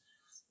us.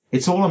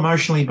 It's all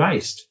emotionally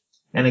based.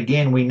 And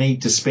again, we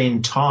need to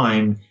spend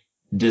time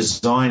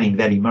designing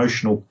that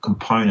emotional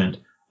component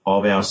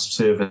of our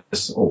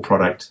service or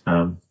product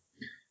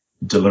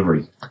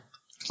delivery.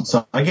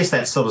 So I guess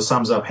that sort of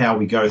sums up how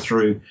we go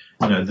through,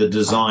 the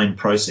design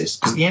process.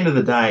 Because at the end of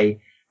the day,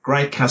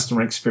 great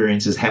customer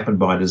experiences happen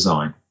by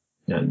design.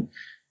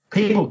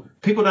 People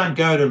don't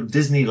go to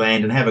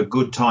Disneyland and have a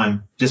good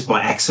time just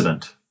by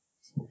accident.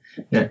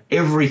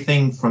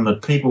 Everything from the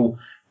people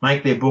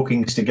make their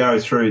bookings to go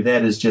through,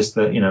 that is just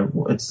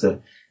it's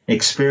the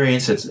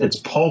experience. It's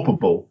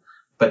palpable,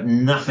 but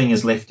nothing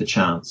is left to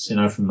chance.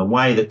 From the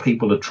way that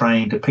people are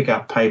trained to pick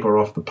up paper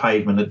off the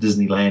pavement at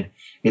Disneyland,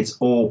 it's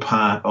all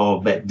part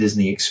of that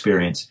Disney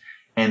experience.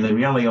 And the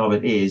reality of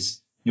it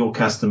is your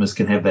customers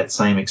can have that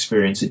same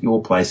experience at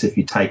your place if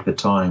you take the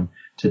time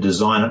to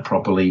design it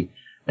properly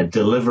and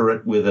deliver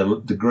it with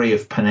a degree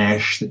of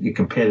panache that your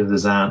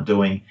competitors aren't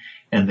doing.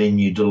 And then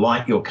you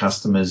delight your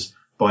customers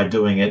by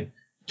doing it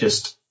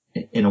just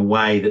in a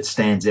way that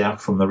stands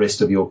out from the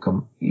rest of your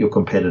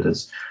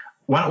competitors.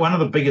 One of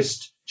the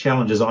biggest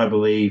challenges, I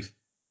believe,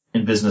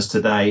 in business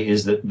today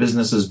is that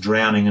business is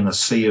drowning in a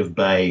sea of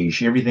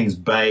beige. Everything's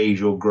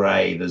beige or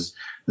grey. There's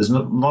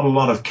not a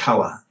lot of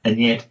colour, and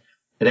yet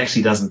it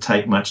actually doesn't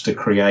take much to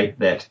create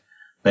that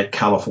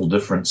colourful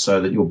difference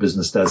so that your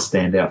business does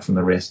stand out from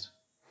the rest.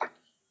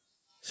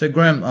 So,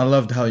 Graham, I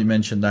loved how you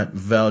mentioned that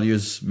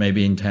values may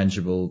be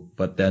intangible,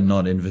 but they're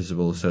not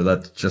invisible. So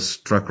that just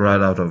struck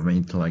right out of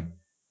me.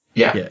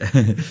 Yeah.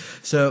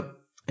 So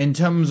in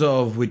terms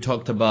of, we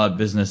talked about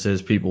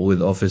businesses, people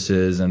with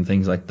offices and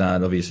things like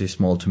that, obviously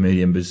small to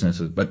medium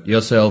businesses, but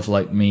yourself,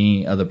 like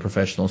me, other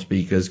professional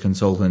speakers,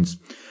 consultants,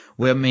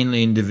 we're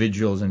mainly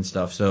individuals and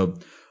stuff. So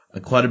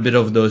quite a bit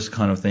of those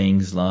kind of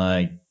things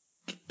like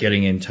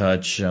getting in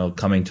touch,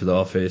 coming to the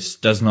office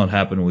does not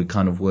happen. We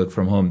kind of work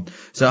from home.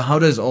 So how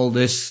does all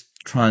this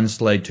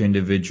translate to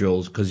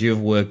individuals? Because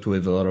you've worked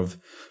with a lot of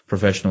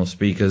professional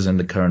speakers and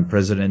the current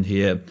president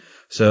here.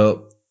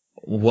 So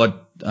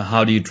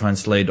how do you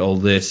translate all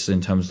this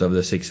in terms of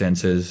the six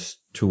senses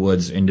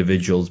towards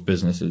individuals'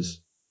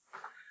 businesses?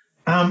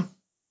 I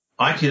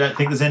actually don't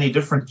think there's any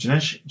difference,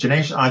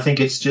 Janesh. I think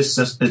it's just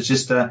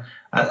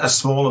a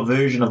smaller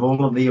version of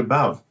all of the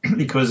above.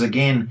 Because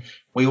again,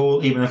 we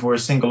all, even if we're a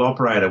single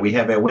operator, we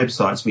have our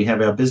websites, we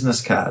have our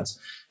business cards.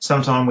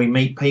 Sometimes we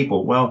meet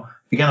people. Well,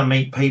 if you're going to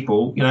meet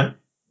people,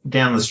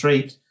 down the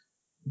street,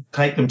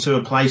 take them to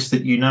a place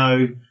that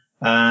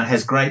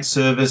has great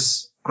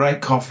service,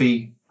 great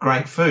coffee,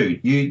 great food.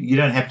 You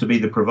don't have to be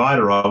the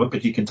provider of it,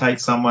 but you can take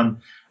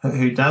someone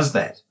who does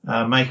that.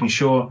 Making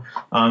sure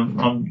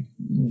I'm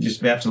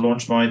just about to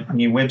launch my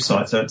new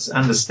website, so it's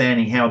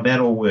understanding how that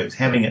all works,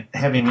 having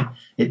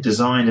it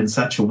designed in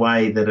such a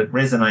way that it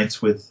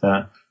resonates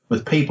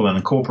with people and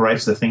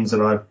incorporates the things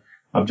that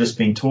I've just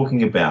been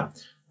talking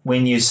about.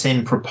 When you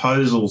send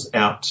proposals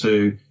out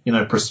to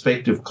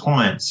prospective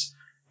clients,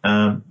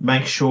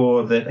 make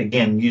sure that,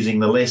 again, using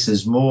the less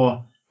is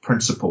more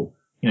principle.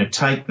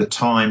 Take the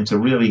time to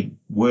really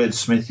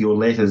wordsmith your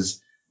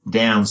letters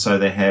down so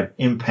they have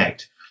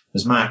impact.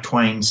 As Mark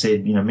Twain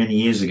said, many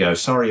years ago,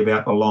 sorry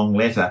about the long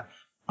letter.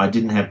 I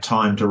didn't have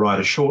time to write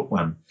a short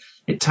one.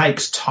 It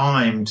takes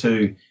time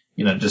to,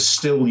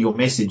 distill your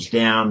message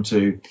down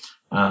to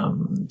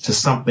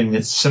something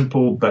that's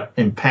simple but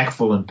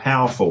impactful and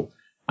powerful.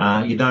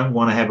 You don't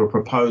want to have a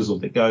proposal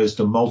that goes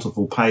to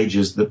multiple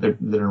pages that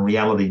in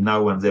reality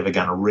no one's ever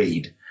going to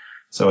read.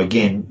 So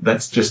again,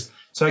 it's just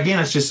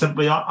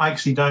simply, I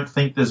actually don't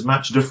think there's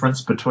much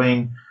difference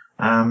between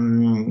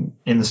in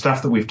the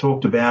stuff that we've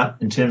talked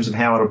about in terms of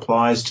how it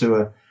applies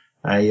to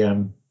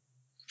a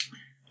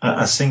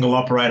single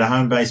operator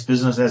home-based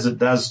business as it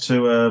does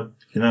to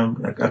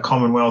a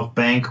Commonwealth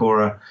bank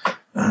or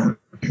a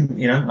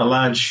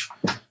large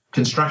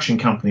construction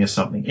company or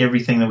something.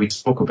 Everything that we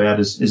talk about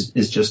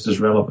is just as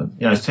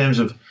relevant. In terms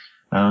of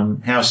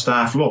how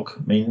staff look,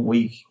 I mean,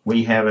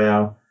 we have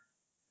our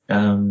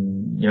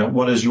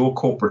what is your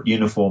corporate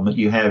uniform that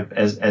you have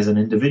as an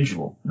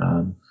individual?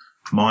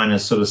 Mine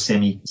is sort of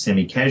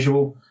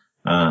semi-casual.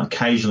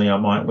 Occasionally I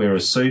might wear a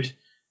suit. It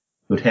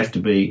would have to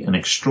be an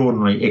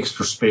extraordinary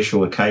extra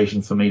special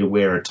occasion for me to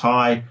wear a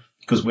tie,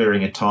 because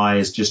wearing a tie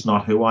is just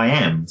not who I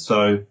am.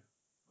 So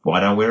why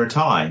don't I wear a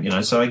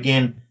tie? So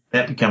again,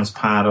 that becomes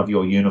part of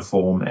your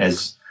uniform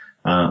as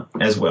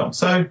well.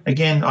 So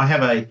again, I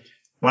have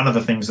one of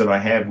the things that I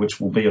have, which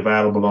will be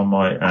available on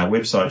my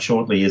website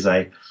shortly, is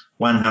a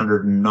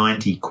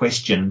 190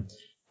 question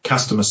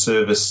customer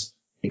service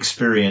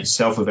experience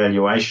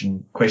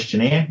self-evaluation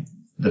questionnaire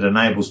that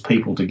enables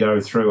people to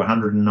go through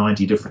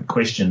 190 different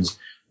questions,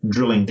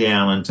 drilling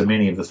down into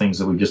many of the things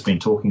that we've just been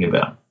talking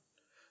about.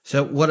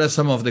 So what are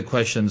some of the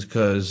questions?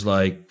 Because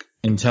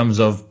in terms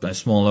of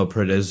small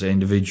operators,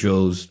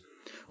 individuals,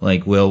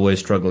 we're always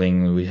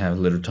struggling. We have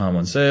little time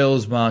on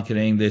sales,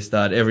 marketing, this,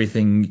 that,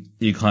 everything.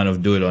 You kind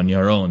of do it on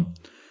your own.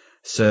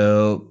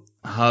 So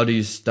how do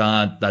you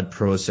start that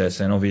process?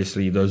 And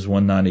obviously those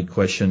 190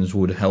 questions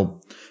would help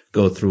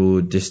go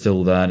through,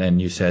 distill that,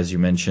 and as you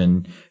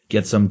mentioned,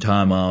 get some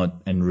time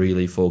out and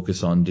really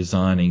focus on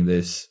designing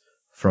this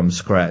from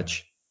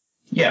scratch.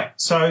 Yeah.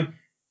 So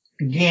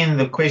again,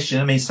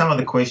 some of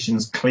the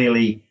questions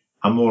clearly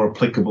are more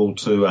applicable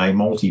to a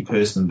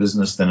multi-person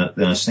business than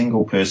a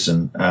single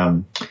person.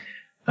 So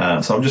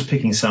I'm just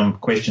picking some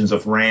questions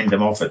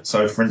off it.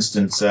 So for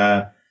instance,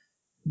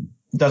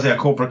 does our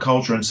corporate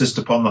culture insist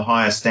upon the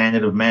highest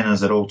standard of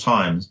manners at all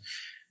times?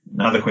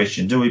 Another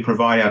question, do we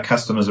provide our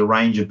customers a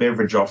range of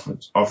beverage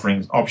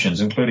options,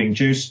 including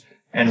juice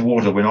and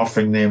water, when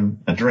offering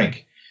them a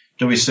drink?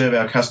 Do we serve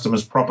our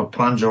customers proper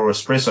plunger or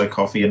espresso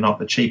coffee and not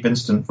the cheap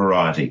instant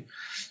variety?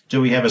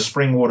 Do we have a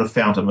spring water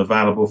fountain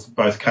available for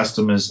both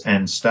customers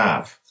and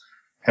staff?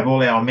 Have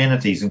all our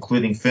amenities,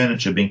 including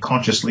furniture, been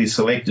consciously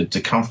selected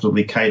to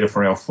comfortably cater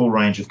for our full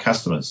range of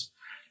customers?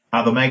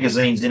 Are the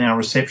magazines in our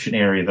reception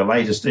area the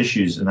latest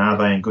issues, and are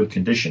they in good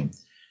condition?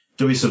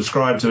 Do we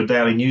subscribe to a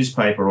daily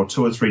newspaper or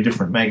 2 or 3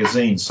 different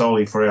magazines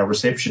solely for our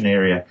reception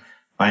area,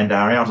 and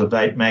are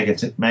out-of-date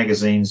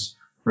magazines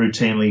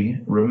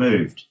routinely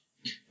removed?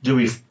 Do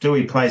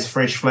we place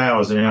fresh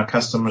flowers in our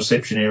customer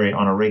reception area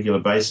on a regular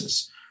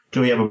basis?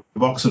 Do we have a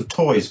box of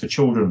toys for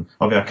children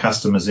of our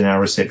customers in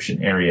our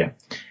reception area?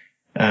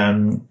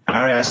 Are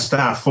our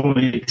staff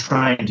fully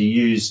trained to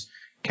use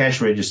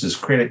cash registers,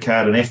 credit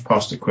card and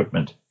FPOS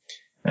equipment?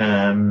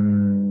 Are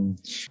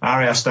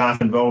our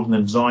staff involved in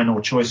the design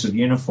or choice of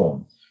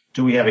uniform?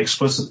 Do we have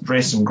explicit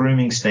dress and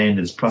grooming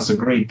standards plus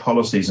agreed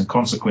policies and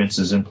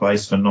consequences in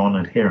place for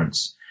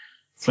non-adherence?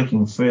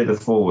 Flicking further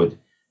forward,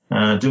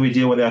 do we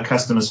deal with our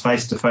customers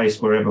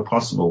face-to-face wherever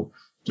possible?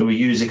 Do we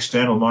use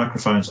external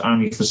microphones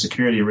only for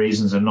security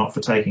reasons and not for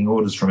taking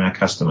orders from our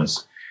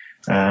customers?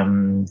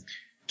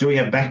 Do we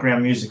have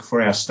background music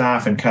for our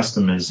staff and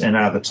customers, and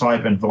are the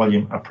type and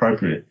volume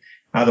appropriate?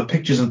 Are the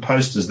pictures and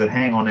posters that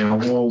hang on our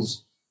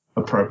walls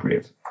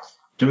appropriate?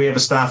 Do we have a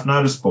staff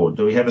notice board?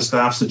 Do we have a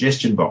staff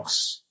suggestion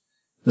box?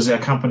 Does our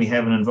company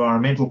have an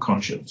environmental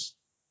conscience?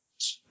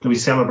 Do we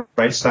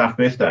celebrate staff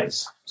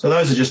birthdays? So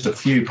those are just a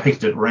few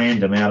picked at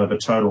random out of a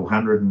total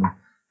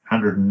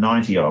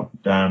 190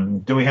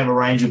 odd. Do we have a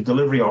range of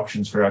delivery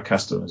options for our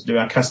customers? Do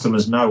our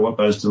customers know what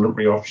those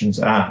delivery options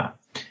are?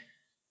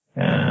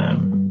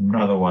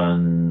 Another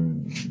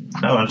one.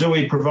 Do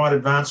we provide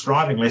advanced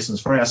driving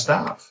lessons for our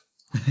staff?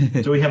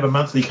 Do we have a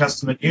monthly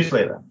customer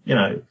newsletter?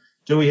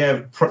 Do we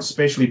have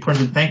specially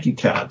printed thank you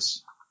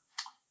cards?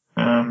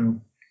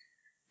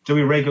 Do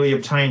we regularly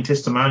obtain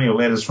testimonial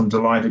letters from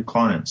delighted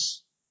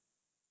clients?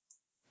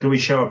 Do we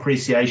show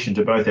appreciation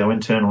to both our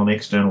internal and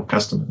external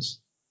customers?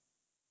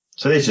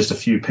 So there's just a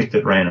few picked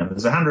at random.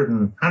 There's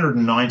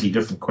 190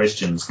 different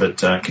questions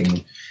that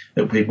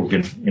people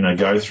can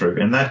go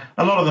through, and that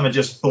a lot of them are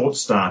just thought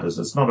starters.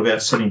 It's not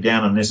about sitting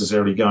down and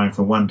necessarily going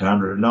from 1 to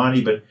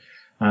 190, but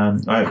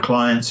I have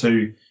clients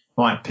who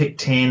might pick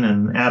 10,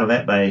 and out of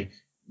that they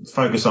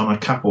focus on a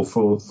couple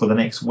for the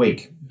next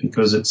week,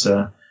 because it's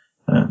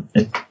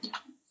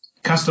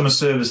customer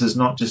service is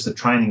not just a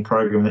training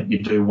program that you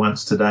do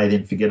once today,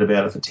 then forget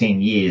about it for 10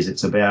 years.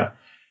 It's about,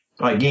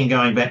 again,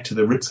 going back to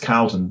the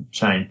Ritz-Carlton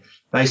chain,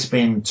 they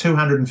spend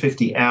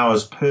 250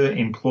 hours per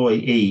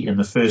employee in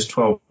the first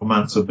 12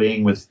 months of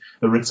being with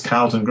the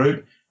Ritz-Carlton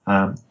group.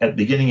 At the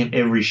beginning of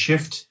every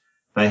shift,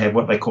 they have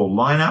what they call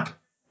lineup,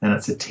 and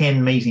it's a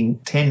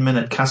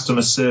 10-minute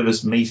customer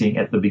service meeting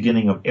at the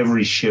beginning of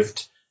every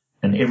shift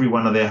in every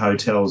one of their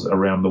hotels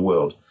around the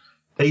world.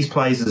 These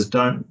places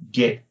don't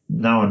get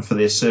known for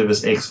their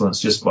service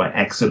excellence just by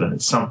accident.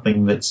 It's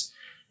something that's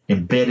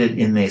embedded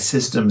in their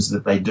systems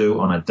that they do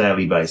on a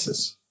daily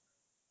basis.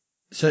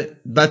 So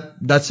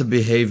that's a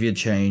behavior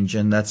change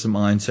and that's a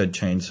mindset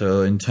change.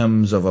 So in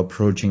terms of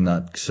approaching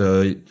that,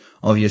 so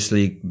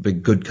obviously the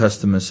good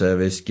customer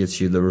service gets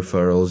you the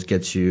referrals,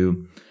 gets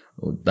you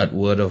that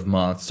word of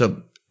mouth.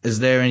 So is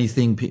there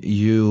anything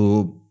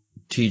you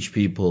teach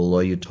people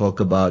or you talk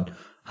about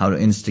how to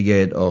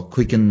instigate or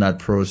quicken that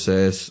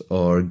process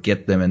or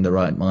get them in the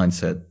right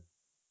mindset?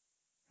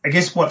 I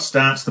guess what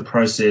starts the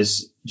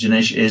process,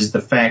 Janesh, is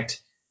the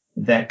fact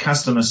that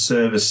customer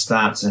service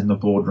starts in the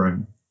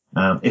boardroom.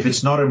 If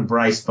it's not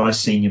embraced by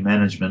senior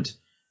management,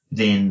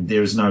 then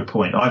there is no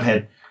point. I've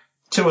had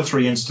 2 or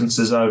 3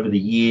 instances over the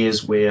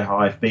years where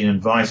I've been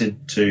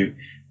invited to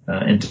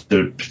into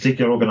a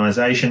particular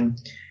organisation.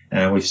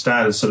 We've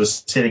started sort of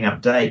setting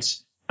up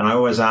dates, and I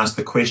always ask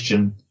the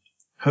question,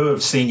 who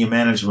of senior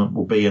management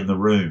will be in the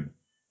room?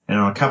 And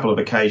on a couple of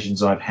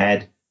occasions I've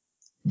had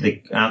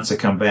the answer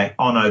come back,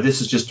 oh no,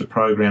 this is just a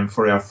program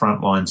for our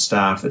frontline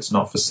staff. It's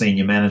not for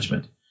senior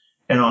management.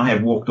 And I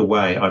have walked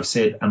away. I've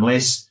said,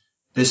 unless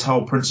this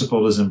whole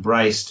principle is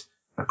embraced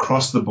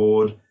across the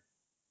board,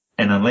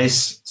 and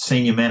unless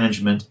senior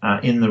management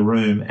are in the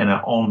room and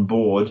are on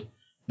board,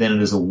 then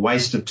it is a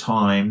waste of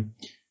time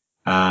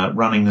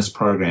running this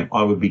program.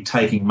 I would be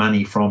taking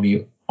money from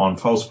you on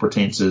false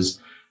pretenses,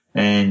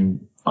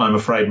 and I'm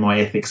afraid my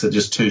ethics are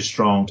just too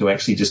strong to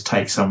actually just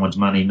take someone's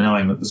money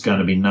knowing that there's going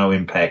to be no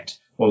impact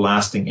or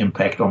lasting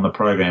impact on the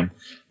program.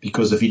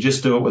 Because if you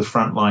just do it with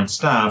frontline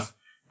staff,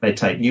 they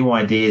take new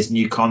ideas,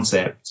 new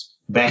concepts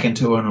back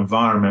into an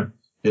environment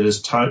that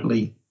is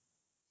totally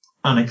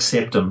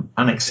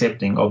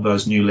unaccepting of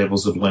those new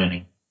levels of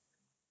learning.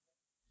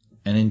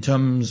 And in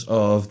terms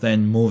of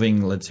then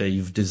moving, let's say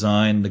you've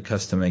designed the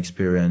customer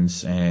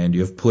experience and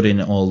you've put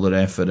in all the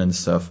effort and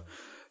stuff.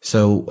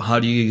 So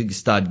how do you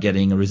start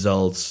getting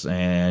results?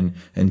 And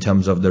in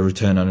terms of the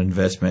return on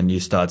investment, you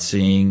start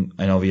seeing,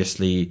 and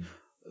obviously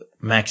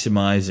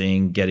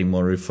maximizing, getting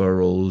more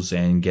referrals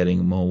and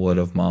getting more word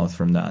of mouth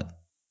from that.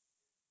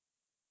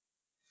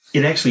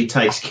 It actually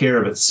takes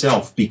care of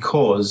itself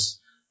because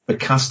the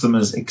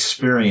customers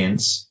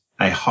experience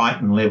a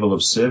heightened level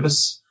of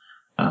service,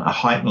 a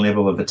heightened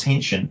level of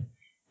attention.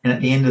 And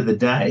at the end of the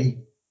day,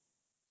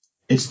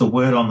 it's the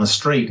word on the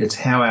street. It's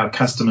how our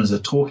customers are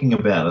talking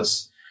about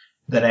us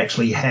that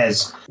actually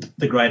has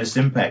the greatest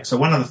impact. So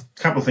one of the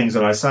couple of things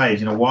that I say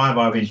is, why have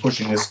I been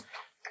pushing this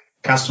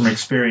customer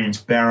experience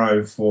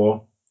barrow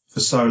for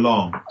so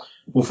long?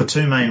 Well, for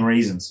 2 main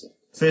reasons.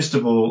 First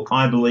of all,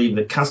 I believe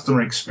that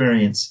customer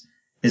experience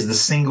is the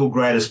single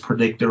greatest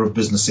predictor of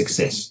business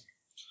success.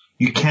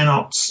 You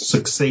cannot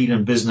succeed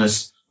in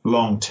business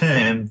long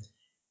term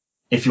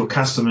if your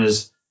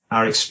customers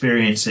are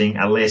experiencing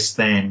a less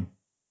than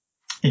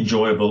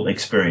enjoyable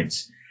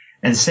experience.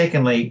 And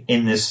secondly,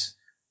 in this,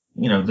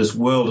 this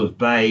world of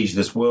beige,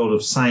 this world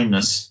of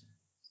sameness,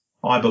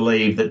 I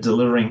believe that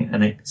delivering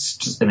an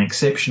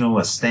exceptional,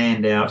 a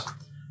standout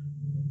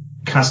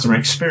customer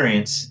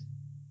experience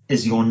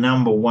is your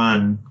number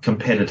one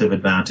competitive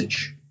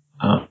advantage.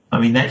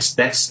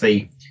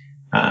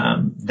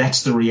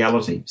 That's the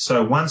reality.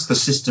 So once the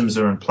systems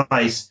are in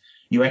place,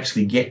 you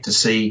actually get to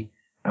see.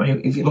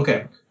 If you look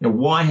at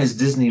why has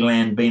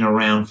Disneyland been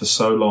around for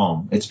so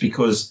long? It's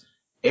because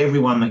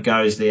everyone that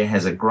goes there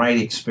has a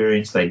great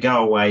experience. They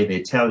go away,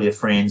 they tell their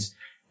friends,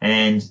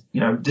 and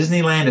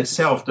Disneyland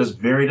itself does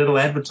very little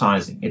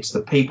advertising. It's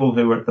the people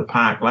who were at the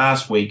park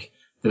last week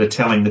that are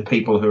telling the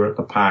people who are at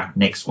the park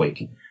next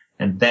week,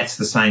 and that's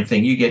the same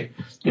thing. You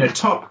get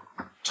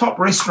top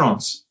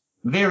restaurants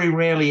very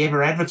rarely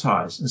ever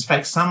advertise. In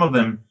fact, some of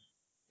them,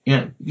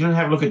 you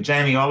have a look at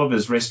Jamie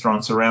Oliver's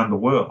restaurants around the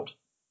world.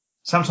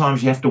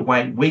 Sometimes you have to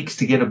wait weeks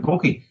to get a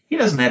booking. He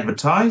doesn't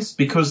advertise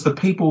because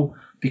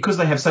because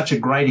they have such a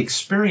great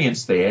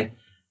experience there,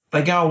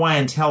 they go away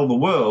and tell the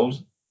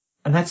world,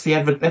 and that's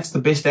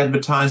the best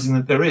advertising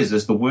that there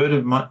is the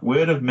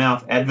word of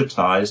mouth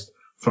advertised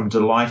from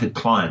delighted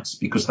clients,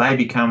 because they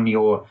become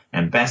your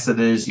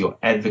ambassadors, your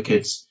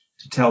advocates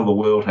to tell the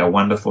world how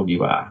wonderful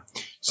you are.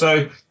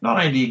 So not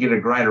only do you get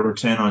a greater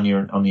return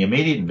on the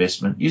immediate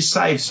investment, you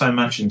save so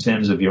much in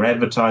terms of your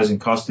advertising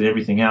cost and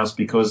everything else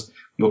because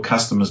your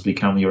customers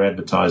become your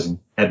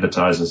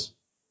advertisers.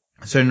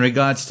 So in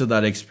regards to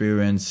that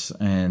experience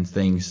and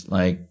things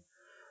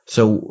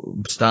you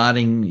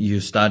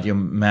start your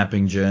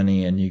mapping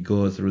journey and you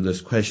go through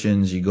those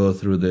questions, you go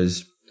through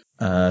those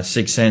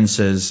 6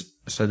 senses.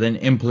 So then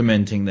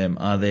implementing them,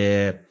 are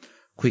there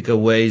quicker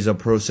ways or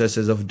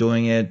processes of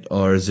doing it,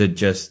 or is it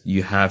just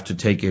you have to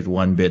take it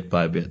one bit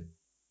by bit?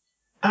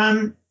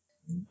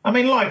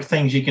 Like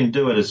things, you can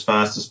do it as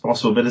fast as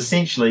possible, but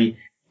essentially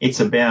it's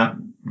about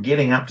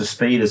getting up to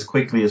speed as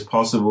quickly as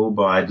possible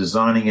by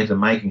designing it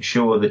and making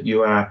sure that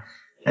you are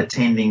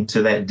attending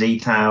to that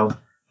detail,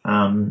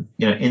 in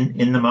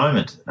the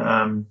moment.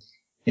 I'm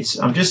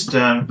just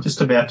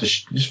about to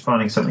just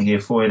finding something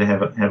here for you to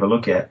have a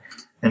look at,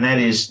 and that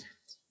is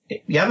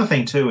the other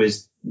thing too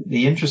is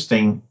the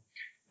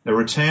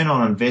return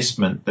on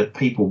investment that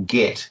people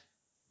get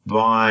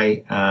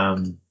by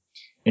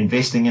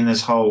investing in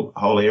this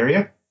whole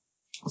area.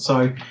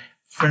 So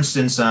For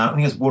instance, I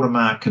think it's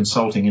Watermark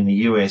Consulting in the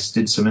US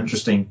did some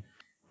interesting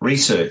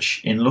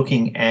research in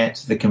looking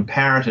at the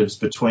comparatives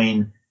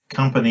between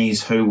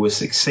companies who were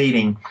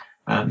succeeding.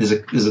 There's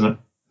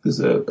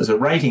a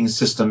rating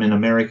system in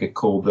America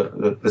called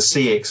the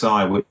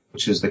CXI,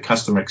 which is the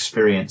Customer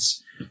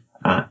Experience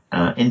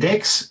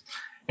Index.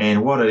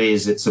 And what it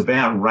is, it's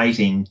about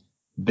rating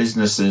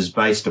businesses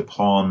based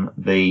upon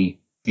the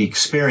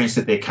experience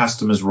that their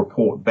customers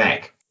report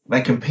back.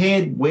 They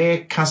compared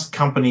where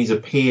companies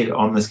appeared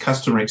on this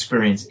Customer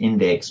Experience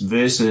Index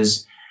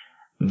versus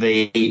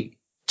the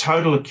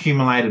total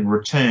accumulated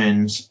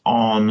returns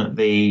on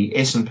the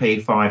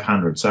S&P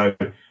 500. So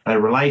they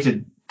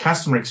related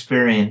customer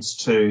experience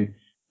to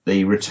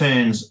the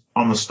returns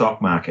on the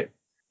stock market.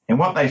 And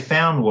what they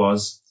found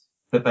was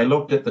that they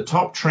looked at the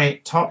top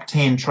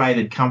 10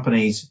 traded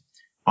companies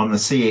on the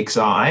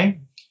CXI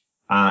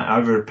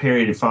over a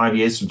period of 5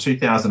 years from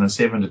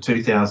 2007 to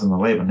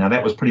 2011. Now,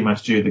 that was pretty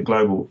much due to the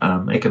global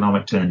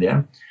economic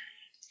turndown.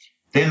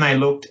 Then they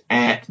looked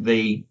at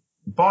the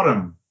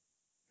bottom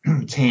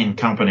 10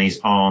 companies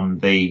on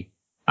the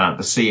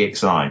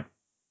CXI.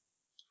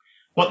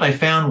 What they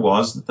found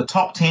was that the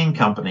top 10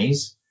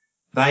 companies,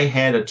 they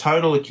had a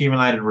total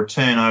accumulated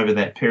return over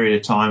that period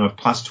of time of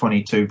plus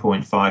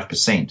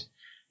 22.5%.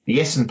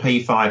 The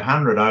S&P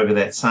 500 over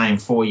that same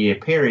 4-year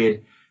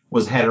period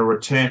had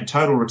a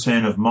total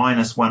return of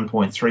minus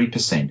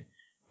 1.3%.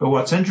 But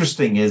what's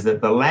interesting is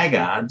that the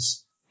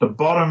laggards, the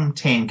bottom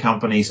 10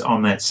 companies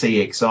on that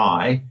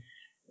CXI,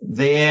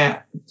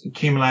 their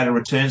accumulated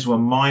returns were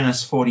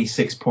minus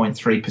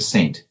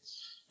 46.3%.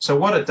 So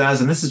what it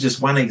does, and this is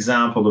just one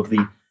example of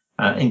the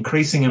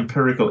increasing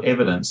empirical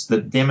evidence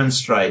that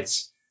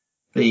demonstrates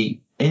the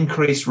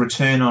increased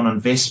return on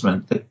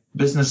investment that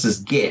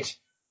businesses get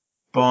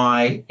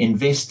by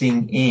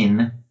investing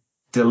in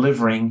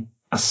delivering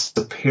a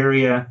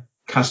superior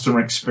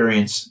customer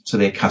experience to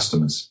their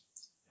customers.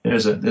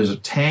 There's a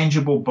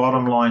tangible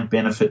bottom line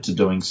benefit to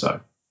doing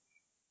so.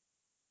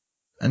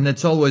 And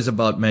it's always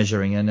about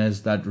measuring. And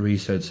as that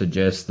research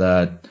suggests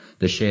that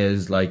the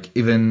shares, like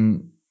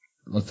even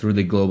through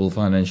the global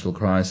financial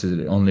crisis,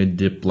 it only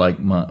dipped like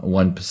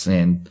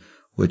 1%,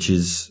 which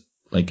is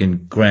like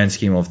in grand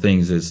scheme of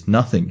things is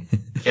nothing.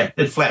 Yeah,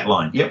 it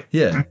flatlined. Yep.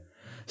 Yeah.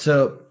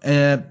 So,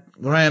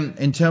 Graham,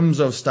 in terms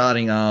of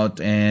starting out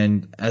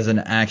and as an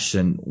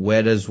action,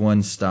 where does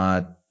one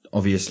start?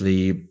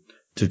 Obviously,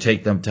 to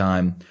take them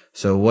time.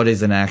 So what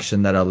is an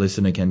action that our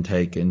listener can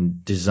take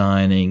in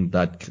designing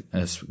that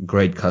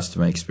great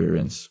customer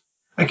experience?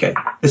 Okay.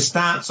 It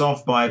starts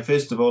off by,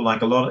 first of all,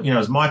 like a lot of,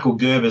 as Michael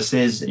Gerber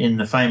says in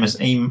the famous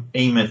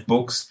E-Myth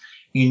books,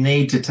 you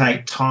need to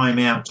take time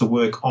out to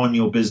work on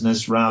your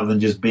business rather than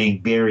just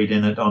being buried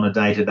in it on a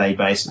day-to-day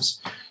basis.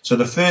 So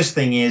the first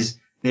thing is,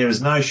 there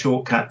is no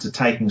shortcut to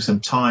taking some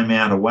time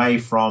out away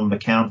from the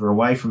counter,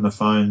 away from the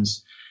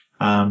phones,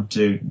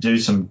 to do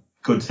some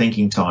good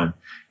thinking time.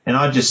 And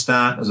I just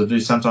start, as I do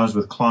sometimes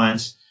with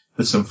clients,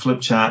 with some flip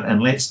chart,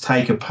 and let's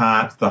take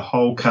apart the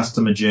whole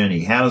customer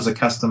journey. How do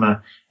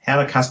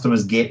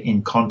customers get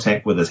in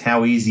contact with us?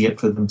 How easy it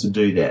for them to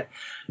do that?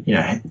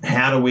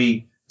 How do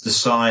we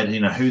decide,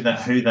 who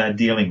they're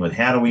dealing with?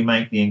 How do we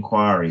make the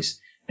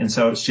inquiries? And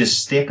so it's just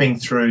stepping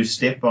through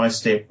step by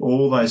step,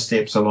 all those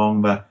steps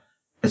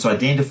it's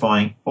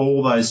identifying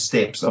all those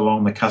steps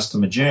along the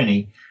customer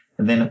journey,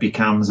 and then it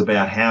becomes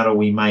about how do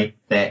we make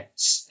that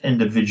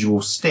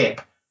individual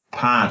step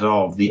part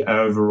of the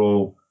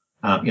overall,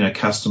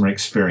 customer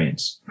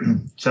experience.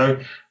 So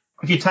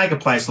if you take a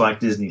place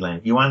like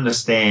Disneyland, you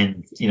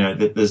understand,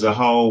 that there's a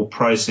whole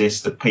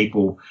process that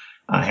people,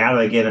 how do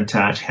they get in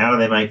touch? How do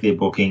they make their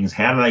bookings?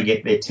 How do they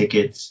get their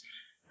tickets?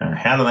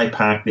 How do they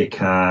park their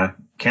car?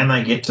 Can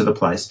they get to the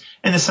place?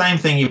 And the same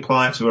thing you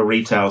apply it to a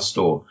retail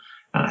store.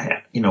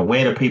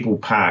 Where do people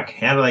park?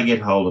 How do they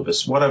get hold of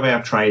us? What are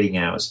our trading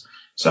hours?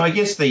 So I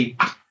guess the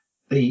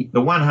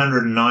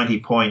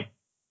 190-point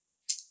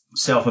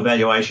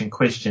self-evaluation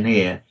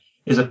questionnaire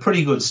is a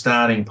pretty good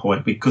starting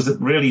point because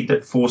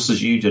it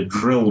forces you to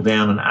drill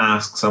down and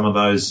ask some of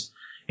those,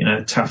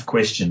 tough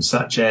questions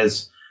such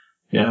as,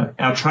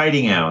 our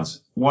trading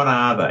hours. What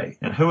are they?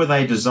 And who are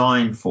they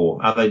designed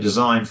for? Are they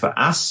designed for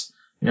us,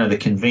 the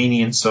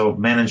convenience of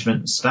management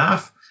and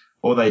staff,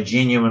 or are they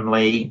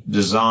genuinely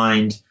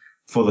designed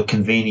for the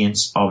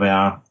convenience of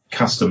our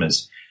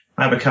customers?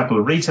 I have a couple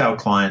of retail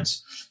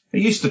clients who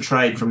used to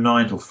trade from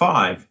 9 till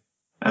 5,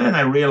 and then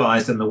they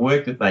realized in the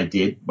work that they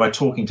did by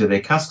talking to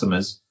their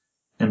customers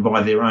and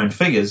by their own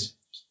figures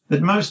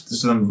that most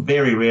of them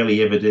very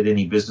rarely ever did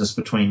any business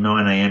between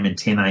 9 a.m. and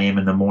 10 a.m.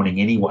 in the morning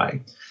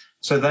anyway.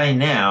 So they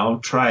now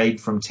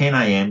trade from 10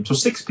 a.m. till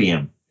 6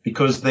 p.m.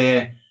 because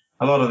a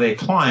lot of their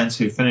clients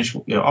who finish,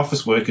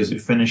 office workers who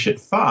finish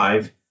at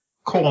 5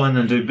 call in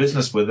and do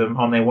business with them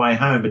on their way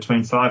home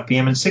between 5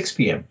 p.m. and 6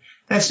 p.m.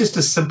 That's just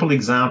a simple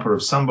example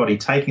of somebody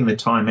taking the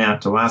time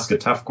out to ask a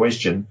tough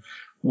question.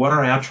 What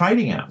are our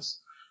trading hours?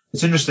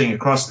 It's interesting,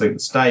 across the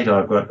state,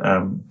 I've got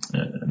a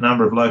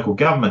number of local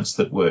governments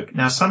that work.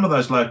 Now, some of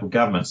those local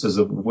governments, as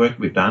the work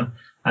we've done,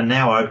 are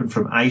now open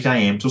from 8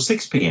 a.m. till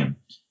 6 p.m.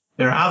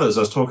 there are others. I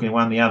was talking to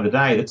one the other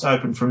day that's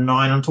open from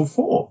 9 until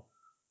 4.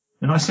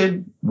 And I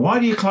said, why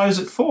do you close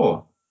at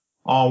 4?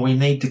 Oh, we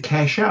need to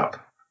cash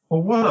up.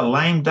 Well, what a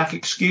lame duck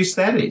excuse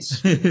that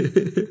is.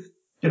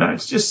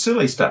 It's just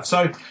silly stuff.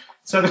 So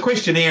the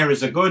questionnaire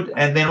is a good.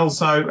 And then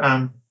also,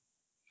 on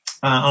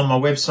my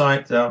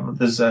website,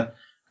 there's a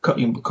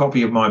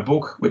copy of my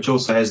book, which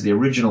also has the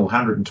original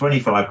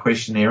 125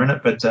 questionnaire in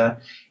it. But,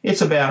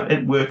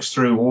 it works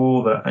through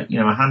all the,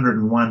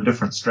 101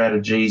 different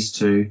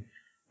strategies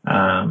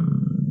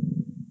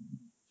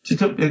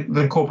it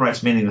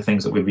incorporates many of the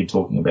things that we've been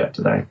talking about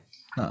today.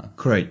 Oh,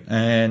 great.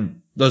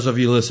 And those of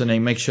you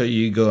listening, make sure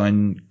you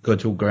go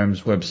to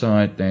Graham's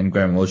website, and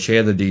Graham will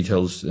share the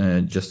details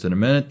just in a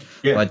minute.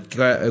 Yeah. But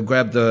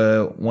grab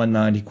the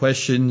 190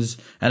 questions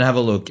and have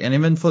a look. And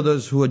even for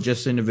those who are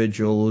just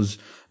individuals,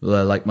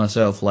 like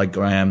myself, like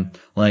Graham,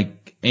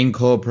 like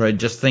incorporate,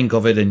 just think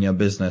of it in your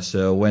business.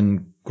 So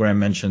when Graham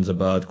mentions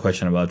about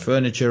question about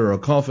furniture or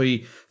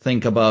coffee,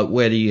 think about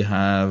where do you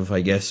have,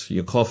 I guess,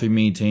 your coffee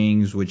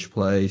meetings, which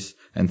place,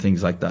 and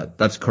things like that.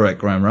 That's correct,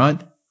 Graham,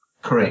 right?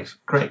 Correct.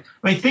 I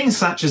mean, things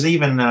such as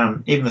even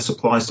this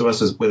applies to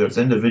us as whether it's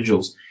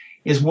individuals,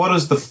 is what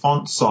is the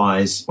font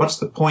size? What's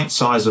the point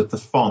size of the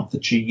font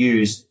that you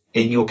use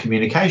in your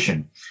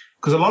communication?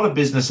 Because a lot of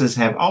businesses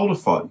have older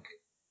folk.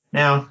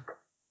 Now,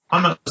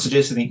 I'm not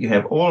suggesting that you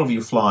have all of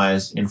your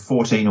flyers in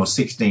 14 or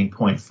 16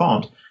 point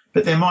font,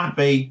 but there might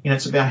be,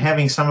 it's about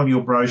having some of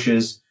your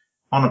brochures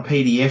on a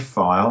PDF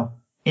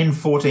file in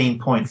 14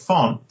 point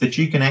font that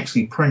you can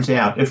actually print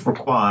out if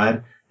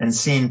required and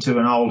send to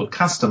an older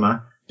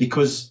customer,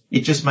 because it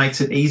just makes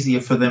it easier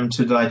for them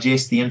to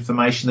digest the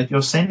information that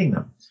you're sending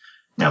them.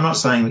 Now, I'm not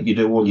saying that you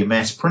do all your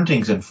mass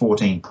printings in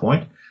 14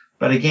 point,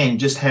 but again,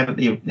 just have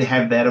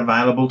that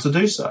available to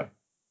do so.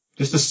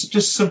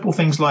 Just simple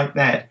things like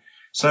that,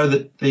 so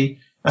that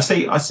I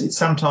see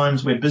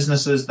sometimes where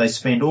businesses, they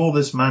spend all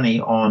this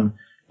money on,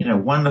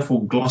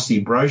 wonderful glossy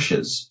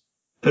brochures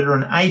that are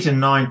an 8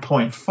 and 9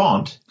 point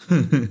font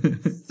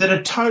that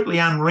are totally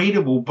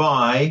unreadable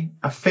by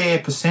a fair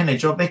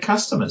percentage of their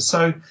customers.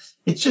 So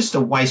it's just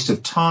a waste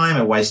of time,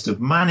 a waste of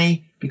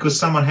money, because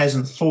someone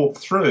hasn't thought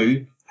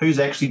through who's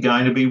actually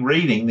going to be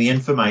reading the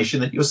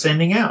information that you're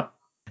sending out.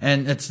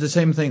 And it's the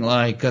same thing,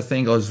 like I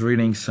think I was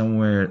reading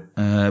somewhere,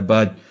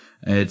 but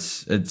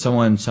it's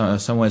someone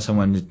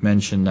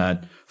mentioned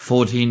that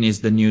 14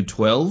 is the new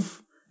 12.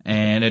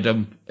 And it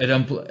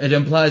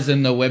implies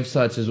in the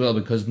websites as well,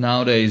 because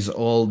nowadays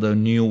all the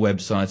new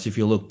websites, if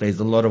you look, there's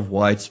a lot of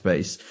white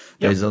space. Yep.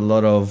 There's a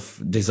lot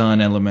of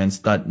design elements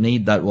that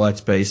need that white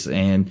space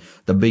and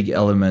the big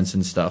elements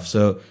and stuff.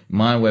 So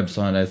my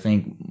website, I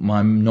think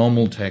my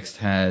normal text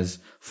has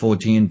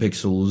 14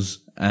 pixels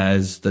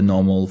as the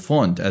normal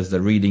font, as the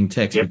reading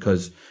text, yep,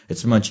 because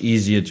it's much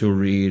easier to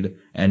read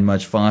and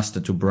much faster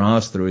to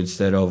browse through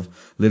instead of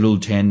little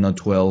 10 or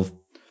 12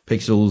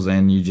 pixels,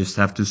 and you just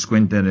have to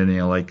squint at it,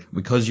 and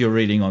because you're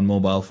reading on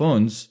mobile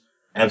phones,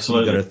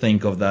 absolutely, you've got to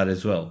think of that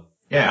as well.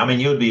 Yeah, I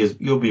mean, you'll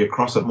be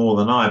across it more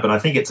than I, but I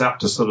think it's up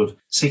to sort of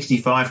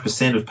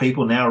 65% of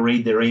people now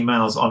read their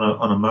emails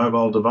on a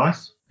mobile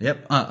device.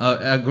 Yep,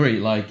 I agree.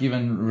 Like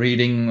even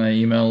reading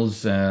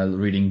emails,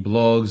 reading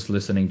blogs,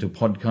 listening to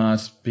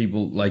podcasts,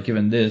 people like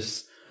even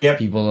this. Yep.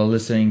 People are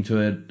listening to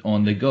it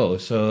on the go.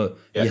 So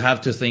yep, you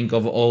have to think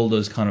of all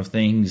those kind of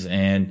things,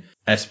 and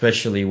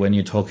especially when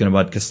you're talking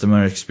about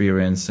customer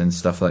experience and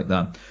stuff like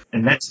that.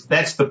 And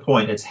that's the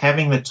point. It's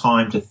having the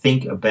time to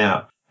think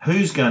about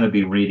who's going to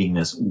be reading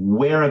this,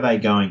 where are they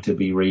going to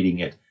be reading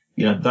it.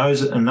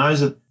 Those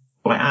are,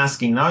 by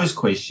asking those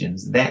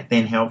questions, that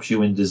then helps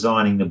you in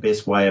designing the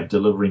best way of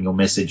delivering your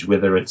message,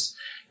 whether it's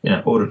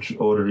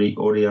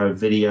audio,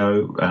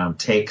 video,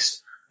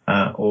 text,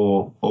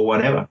 or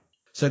whatever.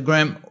 So,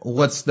 Graham,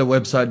 what's the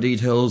website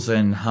details,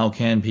 and how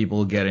can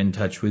people get in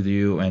touch with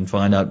you and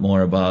find out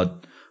more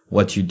about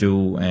what you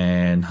do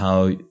and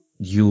how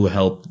you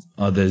help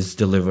others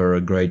deliver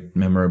a great,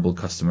 memorable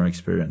customer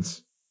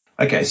experience?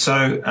 Okay,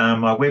 so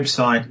my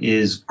website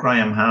is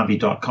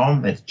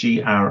grahamharvey.com. That's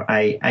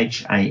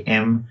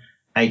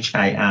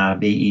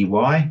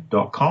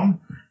GrahamHarvey.com.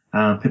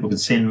 People can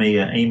send me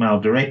an email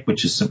direct,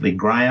 which is simply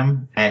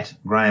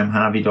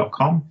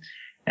graham@grahamharvey.com.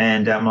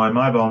 And my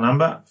mobile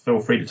number, feel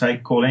free to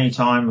call any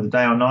time of the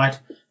day or night,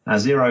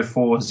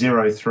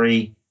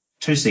 0403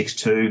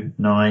 262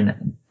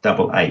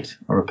 988.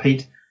 I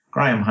repeat,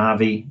 Graham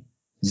Harvey,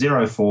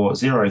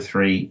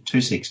 0403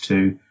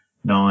 262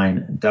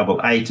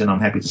 988. And I'm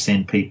happy to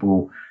send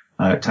people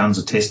tons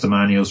of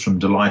testimonials from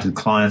delighted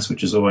clients,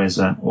 which is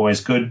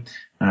always good.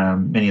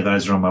 Many of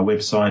those are on my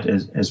website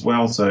as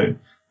well. So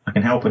I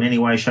can help in any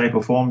way, shape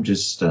or form.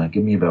 Just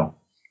give me a bell.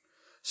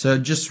 So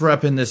just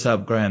wrapping this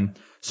up, Graham.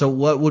 So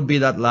what would be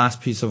that last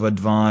piece of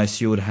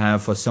advice you would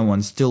have for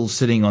someone still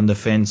sitting on the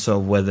fence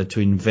of whether to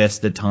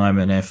invest the time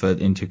and effort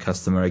into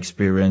customer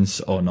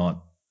experience or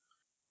not?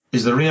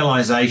 Is the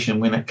realization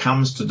when it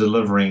comes to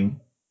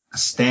delivering a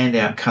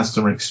standout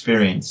customer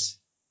experience,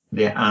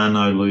 there are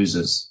no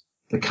losers.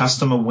 The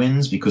customer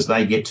wins because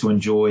they get to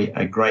enjoy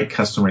a great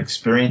customer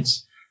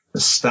experience. The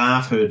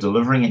staff who are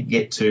delivering it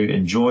get to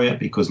enjoy it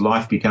because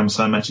life becomes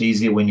so much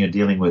easier when you're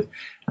dealing with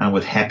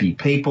happy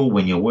people,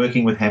 when you're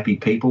working with happy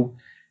people.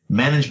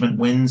 Management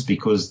wins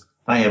because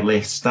they have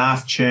less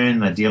staff churn.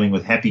 They're dealing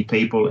with happy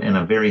people in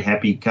a very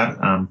happy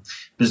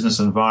business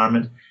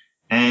environment.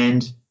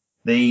 And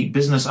the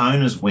business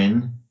owners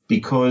win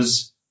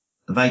because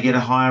they get a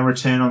higher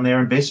return on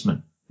their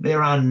investment.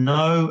 There are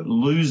no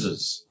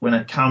losers when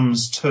it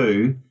comes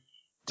to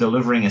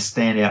delivering a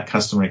standout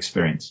customer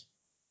experience.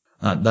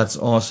 That's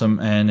awesome.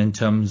 And in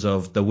terms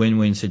of the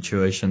win-win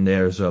situation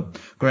there as well,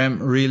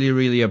 Graham, really,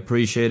 really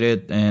appreciate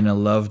it. And I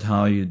loved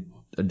how you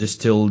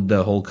distilled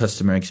the whole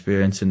customer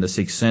experience in the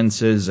 6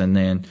 senses, and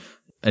then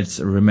it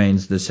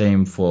remains the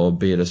same for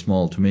be it a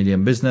small to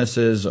medium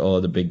businesses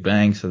or the big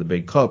banks or the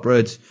big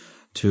corporates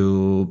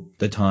to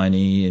the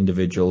tiny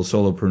individual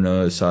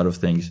solopreneur side of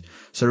things.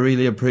 So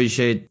really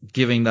appreciate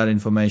giving that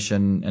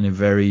information in a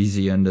very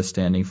easy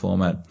understanding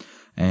format.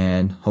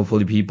 And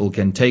hopefully people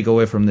can take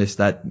away from this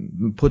that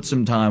put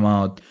some time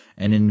out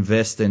and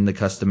invest in the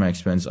customer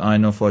experience. I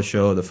know for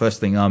sure the first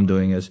thing I'm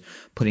doing is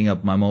putting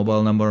up my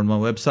mobile number on my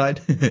website.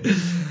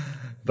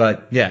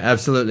 But yeah,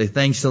 absolutely.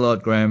 Thanks a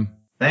lot, Graham.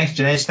 Thanks,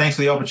 Janesh. Thanks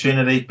for the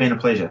opportunity. It's been a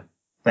pleasure.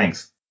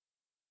 Thanks.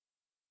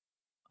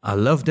 I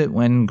loved it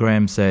when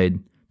Graham said,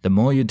 the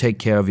more you take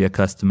care of your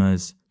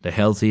customers, the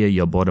healthier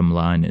your bottom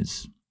line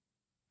is.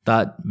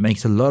 That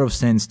makes a lot of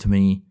sense to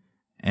me.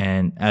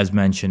 And as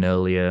mentioned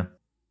earlier,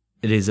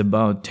 it is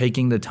about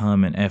taking the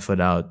time and effort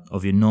out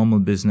of your normal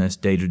business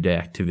day-to-day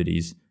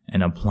activities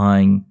and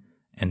applying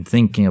and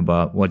thinking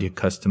about what your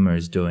customer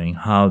is doing,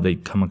 how they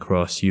come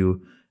across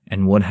you,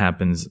 and what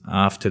happens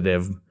after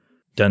they've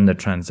done the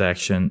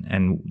transaction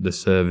and the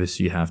service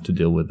you have to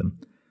deal with them.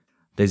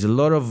 There's a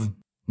lot of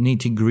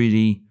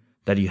nitty-gritty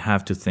that you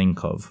have to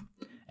think of,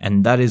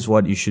 and that is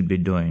what you should be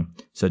doing.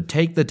 So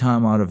take the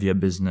time out of your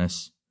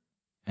business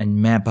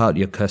and map out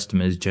your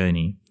customer's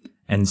journey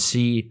and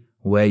see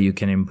where you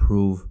can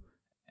improve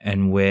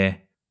and where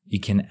you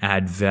can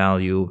add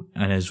value,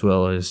 and as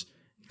well as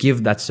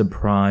give that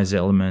surprise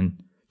element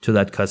to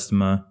that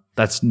customer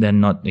that's they're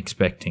not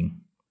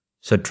expecting.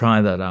 So try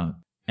that out.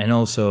 And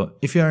also,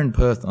 if you're in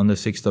Perth on the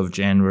 6th of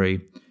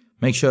January,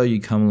 make sure you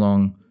come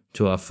along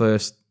to our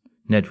first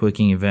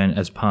networking event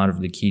as part of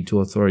the Key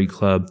to Authority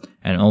Club,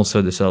 and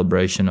also the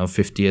celebration of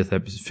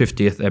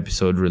 50th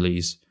episode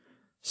release.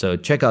 So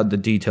check out the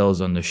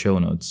details on the show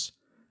notes.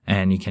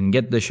 And you can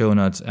get the show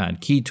notes at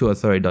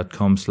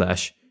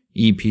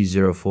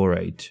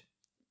keytoauthority.com/EP048.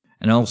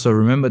 And also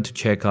remember to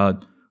check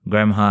out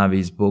Graham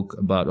Harvey's book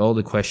about all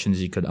the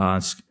questions you could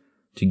ask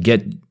to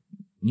get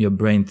your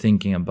brain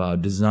thinking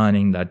about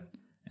designing that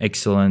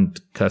excellent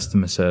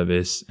customer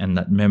service and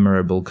that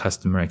memorable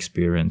customer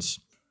experience.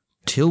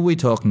 Till we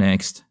talk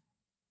next,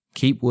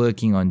 keep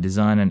working on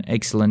design an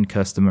excellent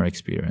customer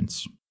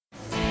experience.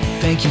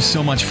 Thank you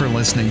so much for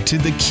listening to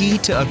the Key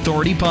to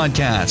Authority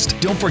podcast.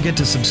 Don't forget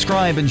to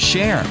subscribe and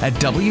share at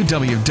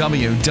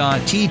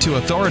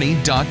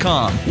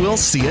www.keytoauthority.com. We'll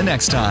see you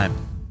next time.